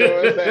watch the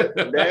show and say,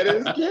 "That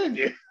is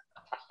Kenya."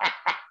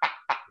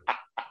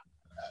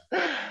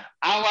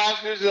 I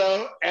watch the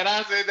show and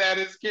I say, "That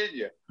is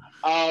Kenya."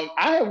 I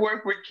have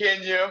worked with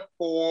Kenya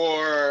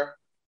for,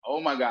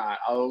 oh my God.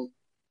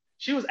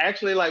 She was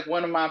actually like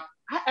I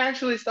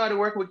actually started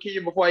working with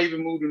Kenya before I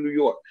even moved to New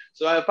York.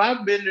 So if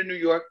I've been to New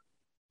York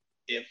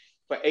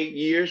for 8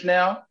 years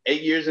now,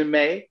 8 years in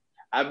May,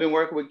 I've been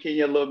working with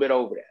Kenya a little bit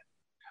over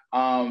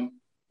that.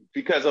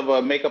 Because of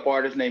a makeup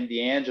artist named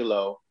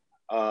D'Angelo,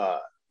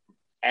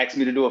 asked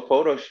me to do a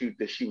photo shoot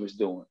that she was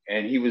doing,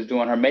 and he was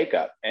doing her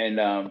makeup.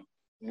 And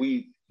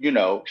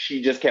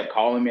she just kept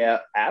calling me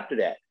out after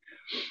that.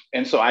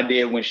 And so I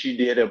did, when she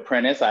did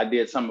Apprentice, I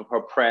did some of her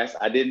press.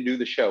 I didn't do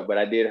the show, but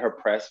I did her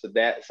press for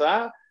that.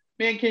 So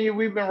me and Kenya,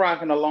 we've been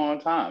rocking a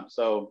long time.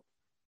 So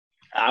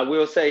I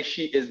will say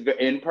she is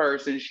in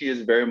person. She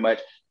is very much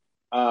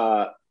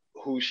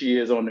who she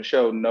is on the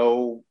show.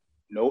 No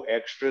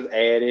extras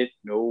added,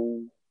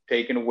 no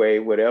taken away.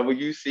 Whatever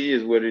you see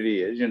is what it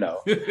is, you know.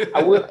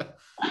 I will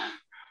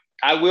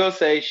I will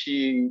say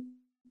she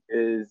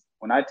is,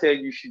 when I tell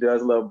you she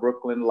does love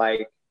Brooklyn,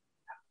 like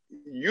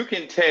you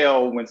can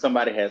tell when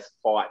somebody has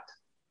fought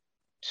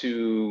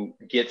to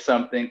get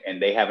something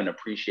and they have an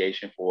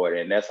appreciation for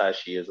it. And that's how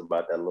she is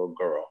about that little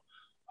girl.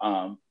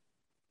 Um,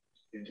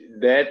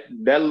 that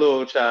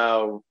little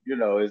child, you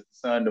know, is the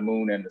sun, the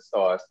moon, and the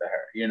stars to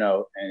her, you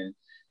know,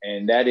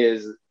 and that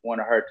is one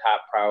of her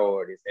top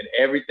priorities. And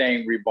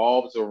everything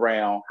revolves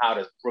around how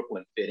does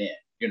Brooklyn fit in,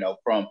 you know,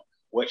 from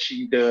what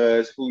she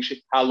does,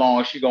 how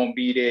long she gonna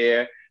be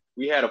there.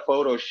 We had a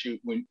photo shoot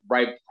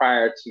right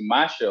prior to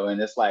my show,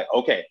 and it's like,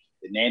 okay,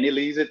 the nanny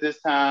leaves at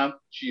this time.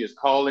 She is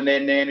calling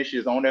that nanny. She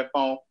is on that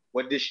phone.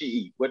 What did she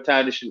eat? What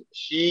time did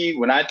she?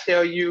 When I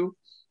tell you,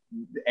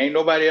 ain't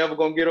nobody ever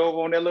gonna get over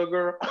on that little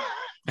girl.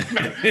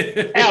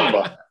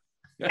 ever.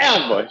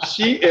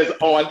 She is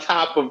on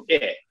top of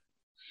it.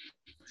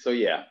 So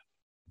yeah.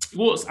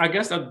 Well, I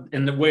guess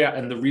and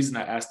the reason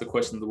I asked the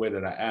question the way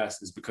that I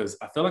asked is because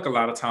I feel like a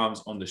lot of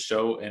times on the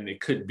show, and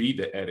it could be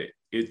the edit,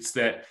 it's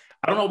that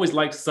I don't always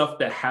like stuff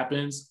that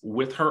happens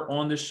with her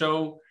on the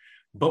show,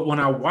 but when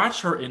I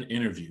watch her in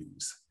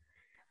interviews,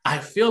 I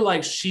feel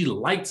like she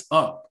lights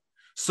up.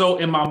 So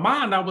in my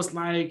mind, I was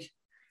like,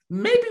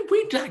 maybe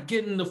we're not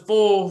getting the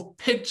full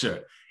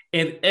picture.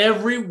 And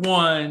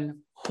everyone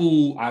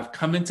who I've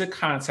come into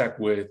contact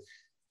with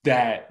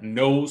that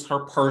knows her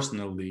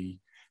personally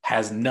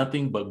has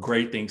nothing but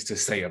great things to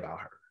say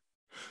about her.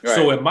 Right.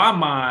 So in my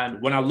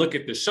mind, when I look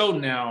at the show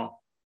now,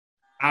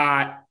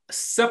 I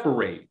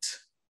separate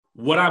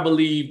what I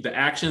believe the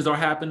actions are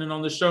happening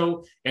on the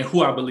show and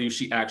who I believe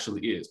she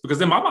actually is.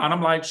 Because in my mind,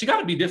 I'm like, she got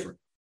to be different.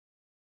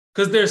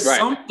 Because there's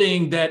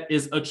something that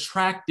is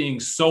attracting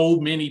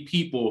so many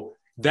people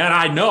that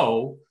I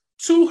know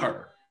to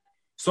her.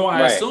 So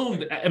I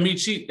assumed, I mean,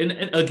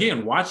 and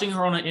again, watching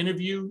her on an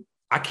interview,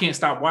 I can't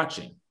stop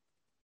watching.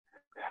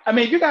 I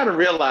mean, you got to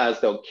realize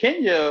though,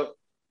 Kenya,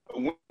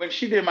 when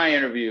she did my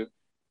interview,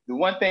 the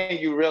one thing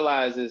you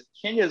realize is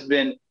Kenya's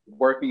been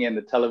working in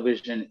the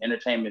television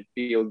entertainment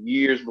field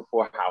years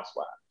before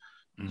Housewives.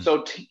 Mm-hmm.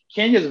 So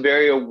Kenya's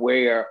very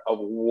aware of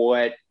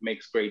what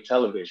makes great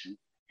television.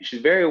 And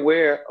she's very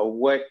aware of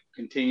what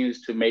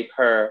continues to make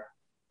her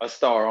a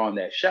star on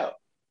that show.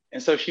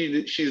 And so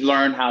she's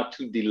learned how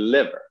to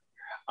deliver.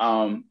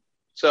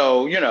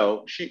 So, you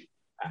know,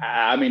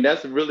 I mean,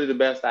 that's really the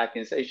best I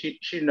can say.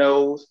 She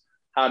knows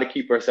how to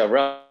keep herself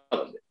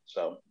relevant.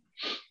 So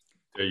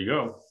there you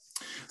go.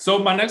 So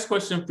my next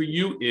question for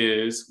you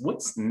is,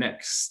 what's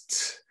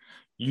next?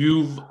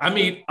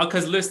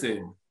 Because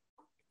listen,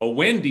 a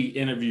Wendy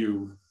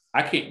interview,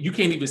 you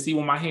can't even see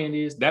where my hand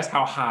is. That's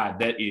how high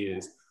that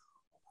is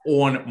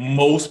on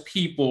most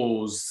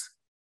people's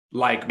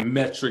like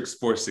metrics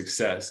for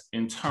success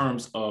in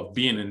terms of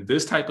being in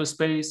this type of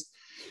space.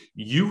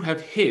 You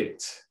have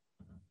hit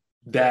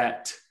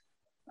that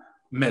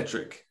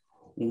metric.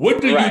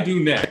 What do you do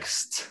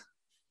next?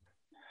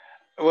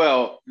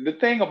 Well, the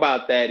thing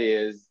about that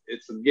is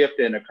it's a gift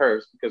and a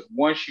curse, because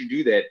once you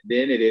do that,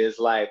 then it is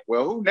like,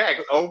 well, who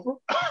next? Oprah?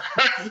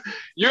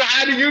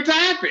 How do you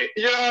type it?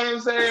 You know what I'm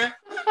saying?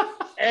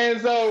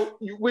 And so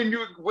when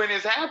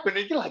it's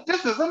happening, you're like,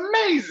 this is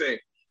amazing.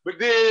 But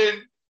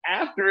then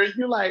after it,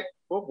 you're like,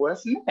 well,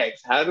 what's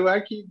next? How do I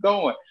keep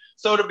going?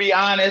 So to be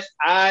honest,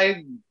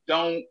 I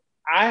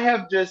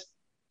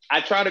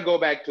try to go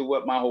back to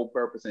what my whole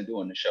purpose in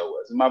doing the show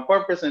was. And my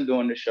purpose in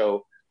doing the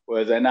show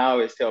was, and I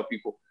always tell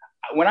people,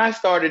 when I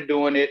started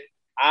doing it,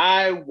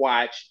 I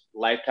watched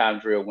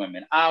Lifetime's Real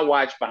Women. I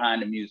watched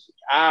Behind the Music.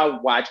 I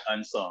watched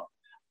Unsung.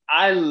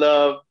 I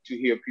love to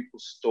hear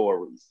people's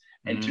stories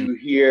and to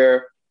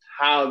hear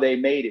how they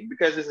made it,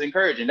 because it's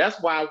encouraging.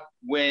 That's why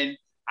when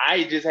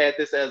I just had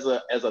this as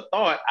a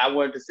thought, I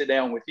wanted to sit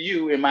down with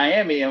you in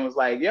Miami and was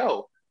like,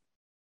 yo,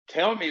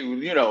 tell me,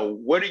 you know,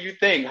 what do you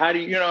think? How do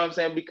you know what I'm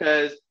saying?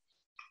 Because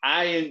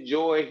I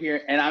enjoy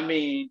hearing, and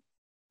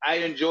I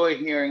enjoy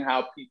hearing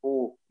how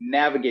people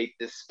navigate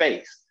this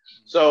space.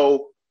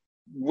 So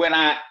when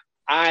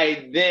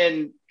I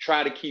then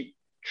try to keep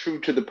true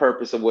to the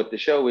purpose of what the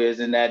show is,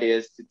 and that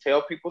is to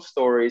tell people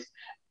stories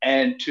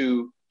and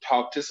to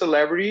talk to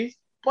celebrities,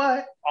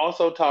 but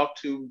also talk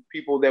to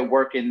people that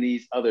work in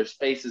these other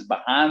spaces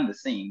behind the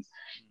scenes,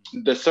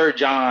 the Sir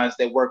Johns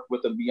that work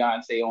with a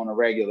Beyonce on a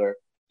regular,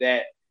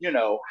 that, you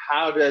know,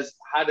 how does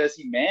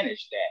he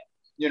manage that,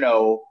 you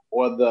know,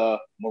 or the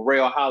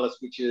Morel Hollis,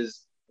 which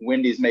is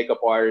Wendy's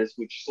makeup artist,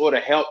 which sort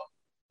of helped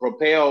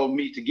propel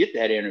me to get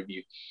that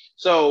interview.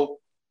 So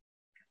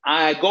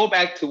I go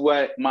back to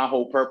what my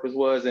whole purpose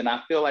was. And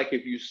I feel like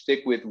if you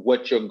stick with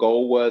what your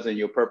goal was and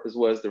your purpose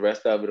was, the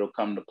rest of it will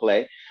come to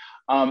play.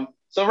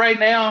 So right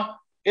now,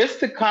 it's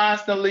to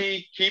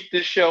constantly keep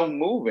this show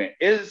moving.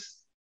 It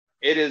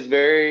is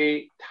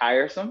very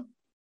tiresome,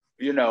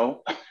 you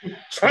know.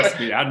 Trust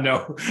me, I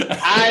know.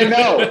 I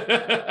know.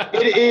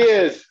 It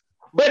is.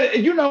 But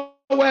you know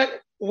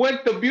what?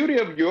 What the beauty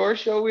of your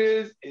show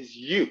is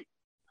you.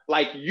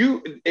 Like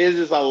you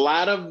is a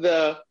lot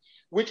of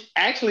which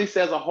actually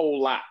says a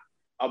whole lot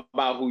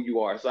about who you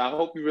are. So I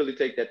hope you really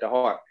take that to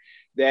heart,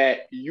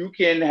 that you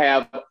can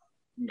have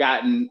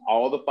gotten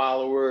all the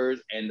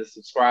followers and the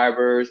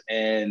subscribers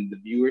and the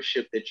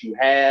viewership that you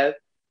have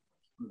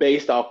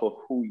based off of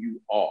who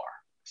you are.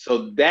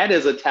 So that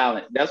is a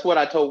talent. That's what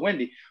I told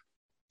Wendy.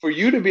 For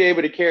you to be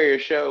able to carry a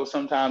show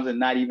sometimes and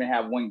not even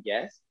have one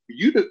guest,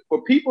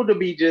 for people to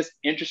be just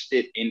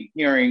interested in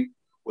hearing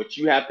what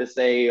you have to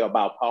say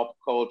about pop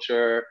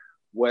culture,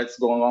 what's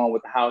going on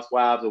with the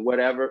housewives or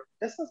whatever,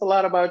 that says a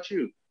lot about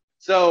you.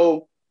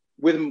 So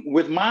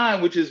with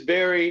mine, which is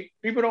very,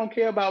 people don't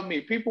care about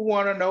me. People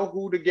want to know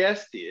who the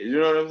guest is. You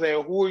know what I'm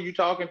saying? Who are you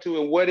talking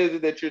to, and what is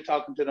it that you're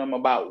talking to them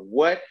about?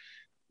 What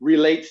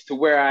relates to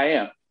where I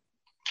am?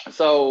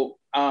 So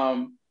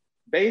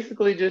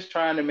basically just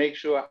trying to make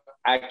sure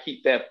I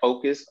keep that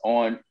focus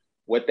on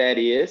what that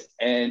is,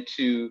 and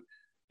to,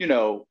 you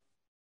know,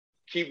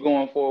 keep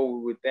going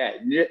forward with that.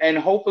 And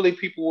hopefully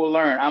people will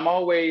learn.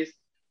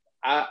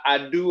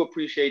 I do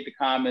appreciate the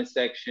comment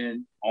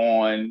section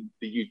on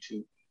the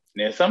YouTube.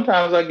 Now,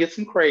 sometimes I get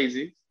some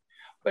crazies,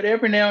 but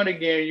every now and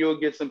again, you'll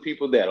get some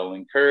people that'll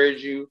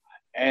encourage you,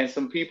 and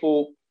some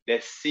people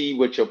that see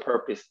what your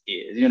purpose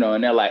is,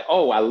 and they're like,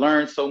 oh, I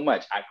learned so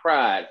much. I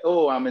cried.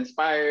 Oh, I'm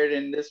inspired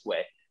in this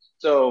way.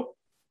 So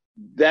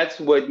that's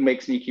what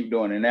makes me keep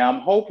doing it. Now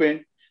I'm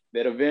hoping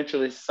that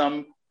eventually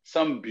some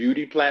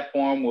beauty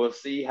platform will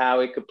see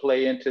how it could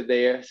play into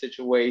their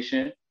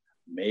situation.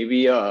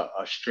 Maybe a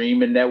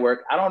streaming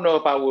network. I don't know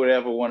if I would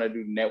ever want to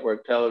do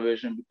network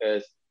television,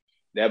 because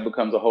that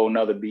becomes a whole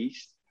nother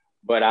beast.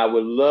 But I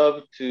would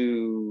love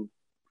to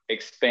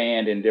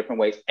expand in different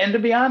ways. And to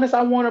be honest,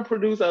 I want to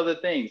produce other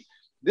things.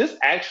 This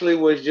actually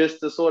was just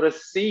to sort of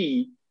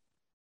see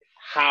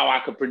how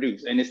I could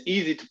produce. And it's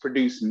easy to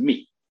produce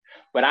me.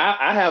 But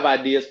I have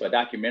ideas for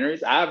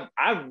documentaries.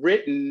 I've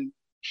written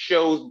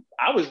shows.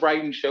 I was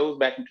writing shows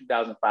back in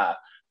 2005.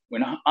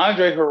 When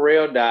Andre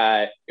Harrell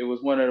died, it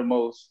was one of the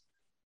most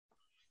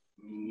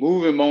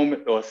moving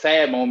moments or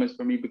sad moments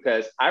for me,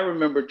 because I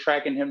remember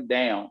tracking him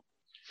down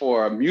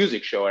for a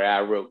music show that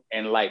I wrote,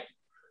 and like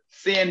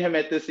seeing him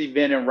at this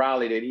event in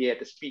Raleigh that he had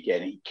to speak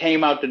at. And he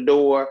came out the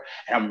door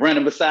and I'm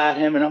running beside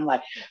him and I'm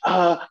like,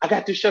 I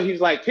got this show. He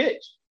was like,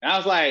 pitch. And I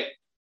was like,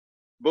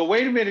 but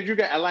wait a minute,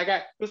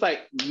 it was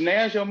like,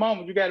 now's your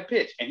moment, you got to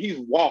pitch. And he's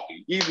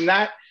walking. He's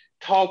not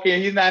talking.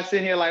 He's not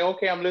sitting here like,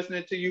 okay, I'm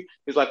listening to you.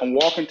 He's like, I'm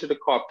walking to the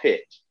car,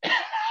 pitch.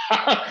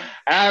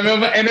 I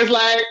remember, and it's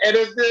like, and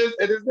it's this,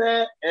 and it's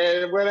that,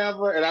 and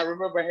whatever. And I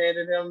remember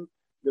handing him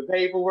the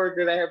paperwork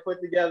that I had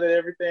put together and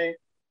everything.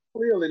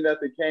 Clearly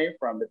nothing came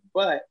from it.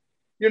 But,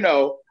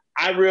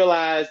 I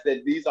realized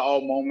that these are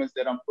all moments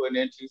that I'm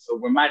putting into. So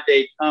when my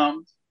day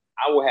comes,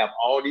 I will have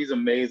all these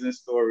amazing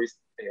stories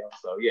to tell.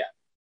 So yeah.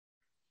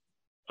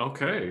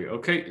 Okay.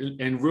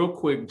 And real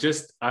quick,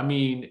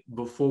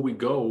 before we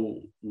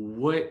go,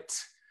 what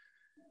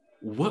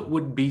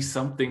would be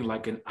something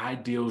like an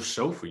ideal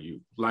show for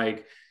you?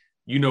 Like,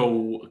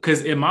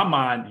 because in my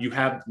mind, you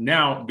have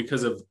now,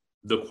 because of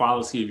the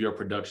quality of your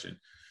production,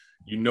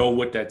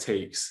 what that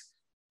takes.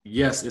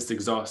 Yes, it's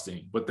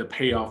exhausting, but the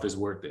payoff is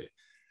worth it.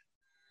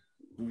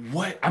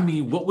 What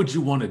would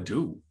you want to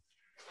do?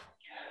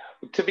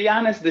 To be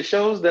honest, the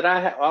shows that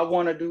I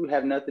want to do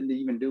have nothing to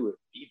even do with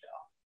me, though.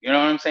 You know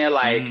what I'm saying?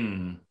 Like,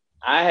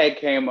 I had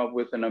came up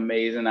with an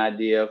amazing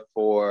idea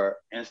for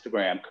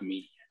Instagram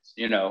comedians,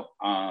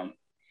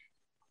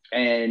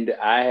 and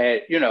I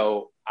had,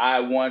 I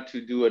want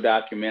to do a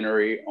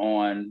documentary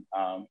on,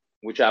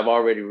 which I've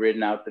already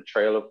written out the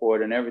trailer for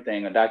it and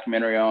everything, a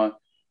documentary on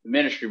the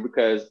ministry,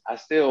 because I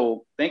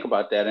still think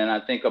about that. And I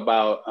think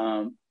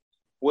about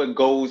what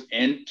goes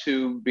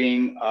into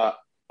being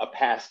a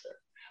pastor.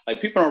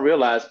 Like, people don't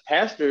realize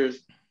pastors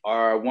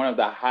are one of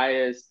the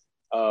highest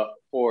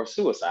for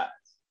suicides,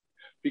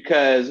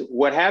 because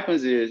what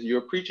happens is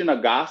you're preaching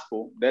a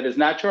gospel that is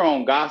not your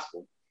own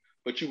gospel,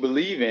 but you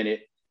believe in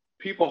it.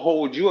 People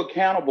hold you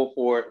accountable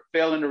for it,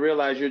 failing to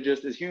realize you're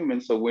just as human.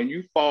 So when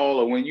you fall,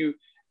 or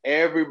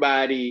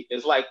everybody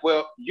is like,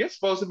 well, you're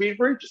supposed to be a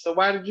preacher, so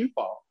why did you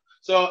fall?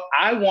 So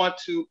I want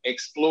to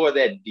explore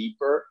that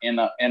deeper in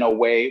a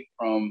way,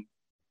 from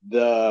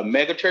the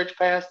mega church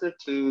pastor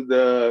to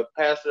the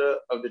pastor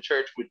of the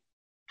church with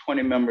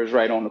 20 members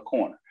right on the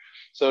corner.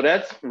 So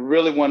that's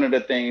really one of the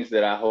things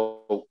that I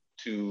hope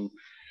to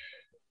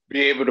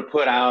be able to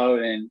put out.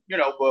 And,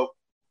 but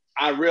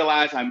I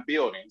realize I'm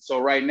building.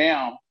 So right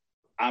now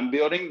I'm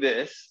building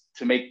this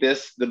to make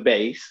this the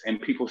base,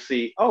 and people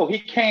see, oh, he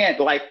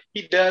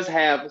does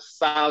have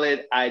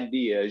solid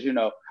ideas,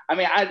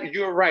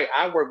 you're right.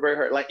 I work very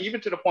hard. Like, even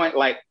to the point,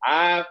 like,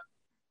 I've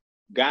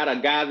got a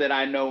guy that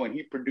I know, and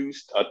he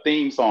produced a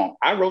theme song.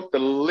 I wrote the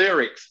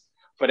lyrics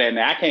for that.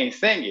 Now, I can't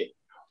sing it,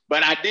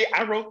 but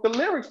I wrote the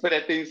lyrics for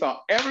that theme song.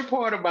 Every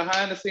part of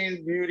Behind the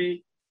Scenes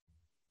Beauty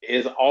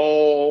is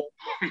all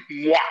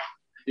moi.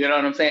 You know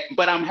what I'm saying?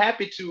 But I'm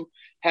happy to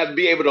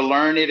be able to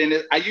learn it. And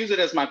I use it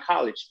as my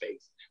college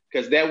space,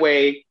 because that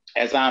way,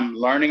 as I'm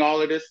learning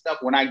all of this stuff,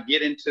 when I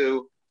get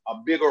into a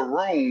bigger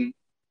room,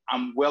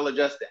 I'm well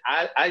adjusted.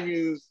 I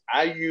use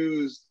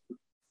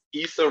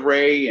Issa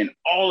Rae and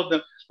all of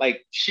them.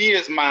 Like she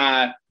is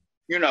my,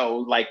 you know,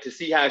 like to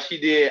see how she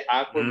did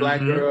Awkward Black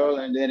Girl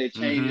and then it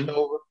changed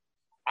over.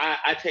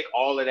 I take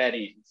all of that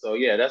in. So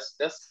yeah, that's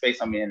the space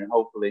I'm in, and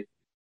hopefully,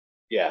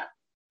 yeah,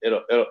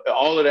 it'll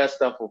all of that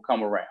stuff will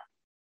come around.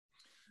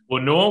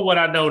 Well, knowing what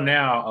I know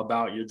now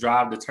about your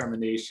drive,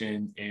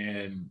 determination,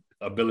 and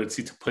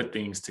ability to put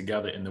things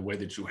together in the way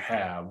that you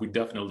have, we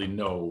definitely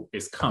know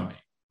it's coming.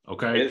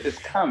 Okay, it's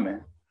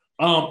coming.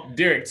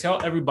 Derick,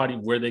 tell everybody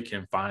where they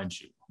can find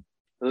you.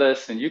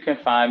 Listen, you can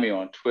find me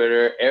on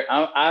Twitter.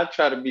 I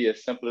try to be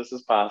as simple as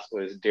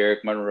possible. It's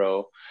Derick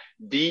Monroe,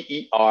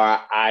 Derick,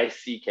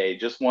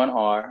 just one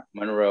R,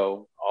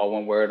 Monroe, all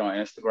one word on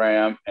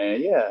Instagram.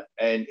 And yeah,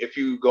 and if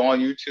you go on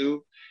YouTube,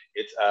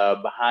 it's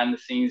Behind the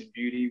Scenes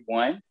Beauty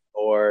 1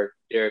 or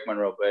Derick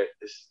Monroe, but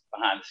it's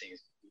Behind the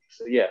Scenes Beauty.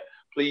 So yeah,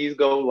 please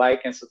go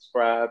like and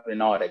subscribe and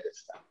all that good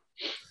stuff.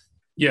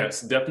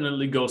 Yes,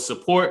 definitely go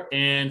support.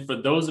 And for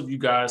those of you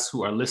guys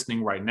who are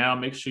listening right now,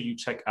 make sure you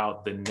check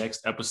out the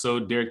next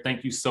episode. Derick,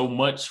 thank you so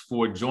much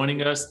for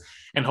joining us.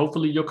 And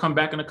hopefully you'll come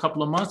back in a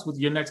couple of months with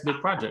your next big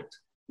project.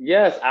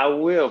 Yes, I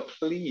will.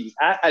 Please.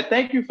 I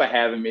thank you for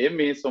having me. It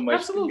means so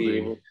much Absolutely. to be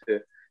able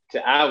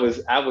to I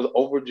was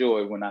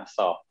overjoyed when I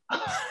saw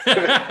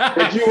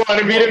that you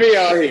wanted me to be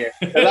out here.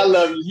 Because I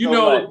love you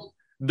so much.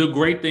 The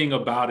great thing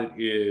about it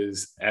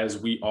is, as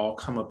we all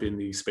come up in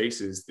these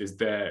spaces, is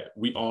that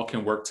we all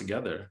can work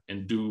together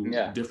and do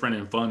different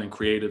and fun and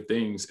creative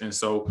things. And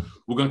so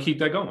we're going to keep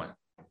that going.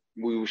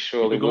 We will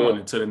surely keep going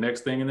into the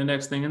next thing and the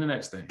next thing and the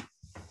next thing.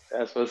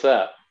 That's what's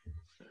up.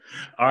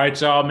 All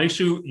right, y'all. Make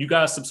sure you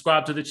guys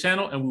subscribe to the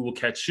channel, and we will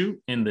catch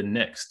you in the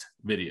next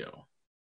video.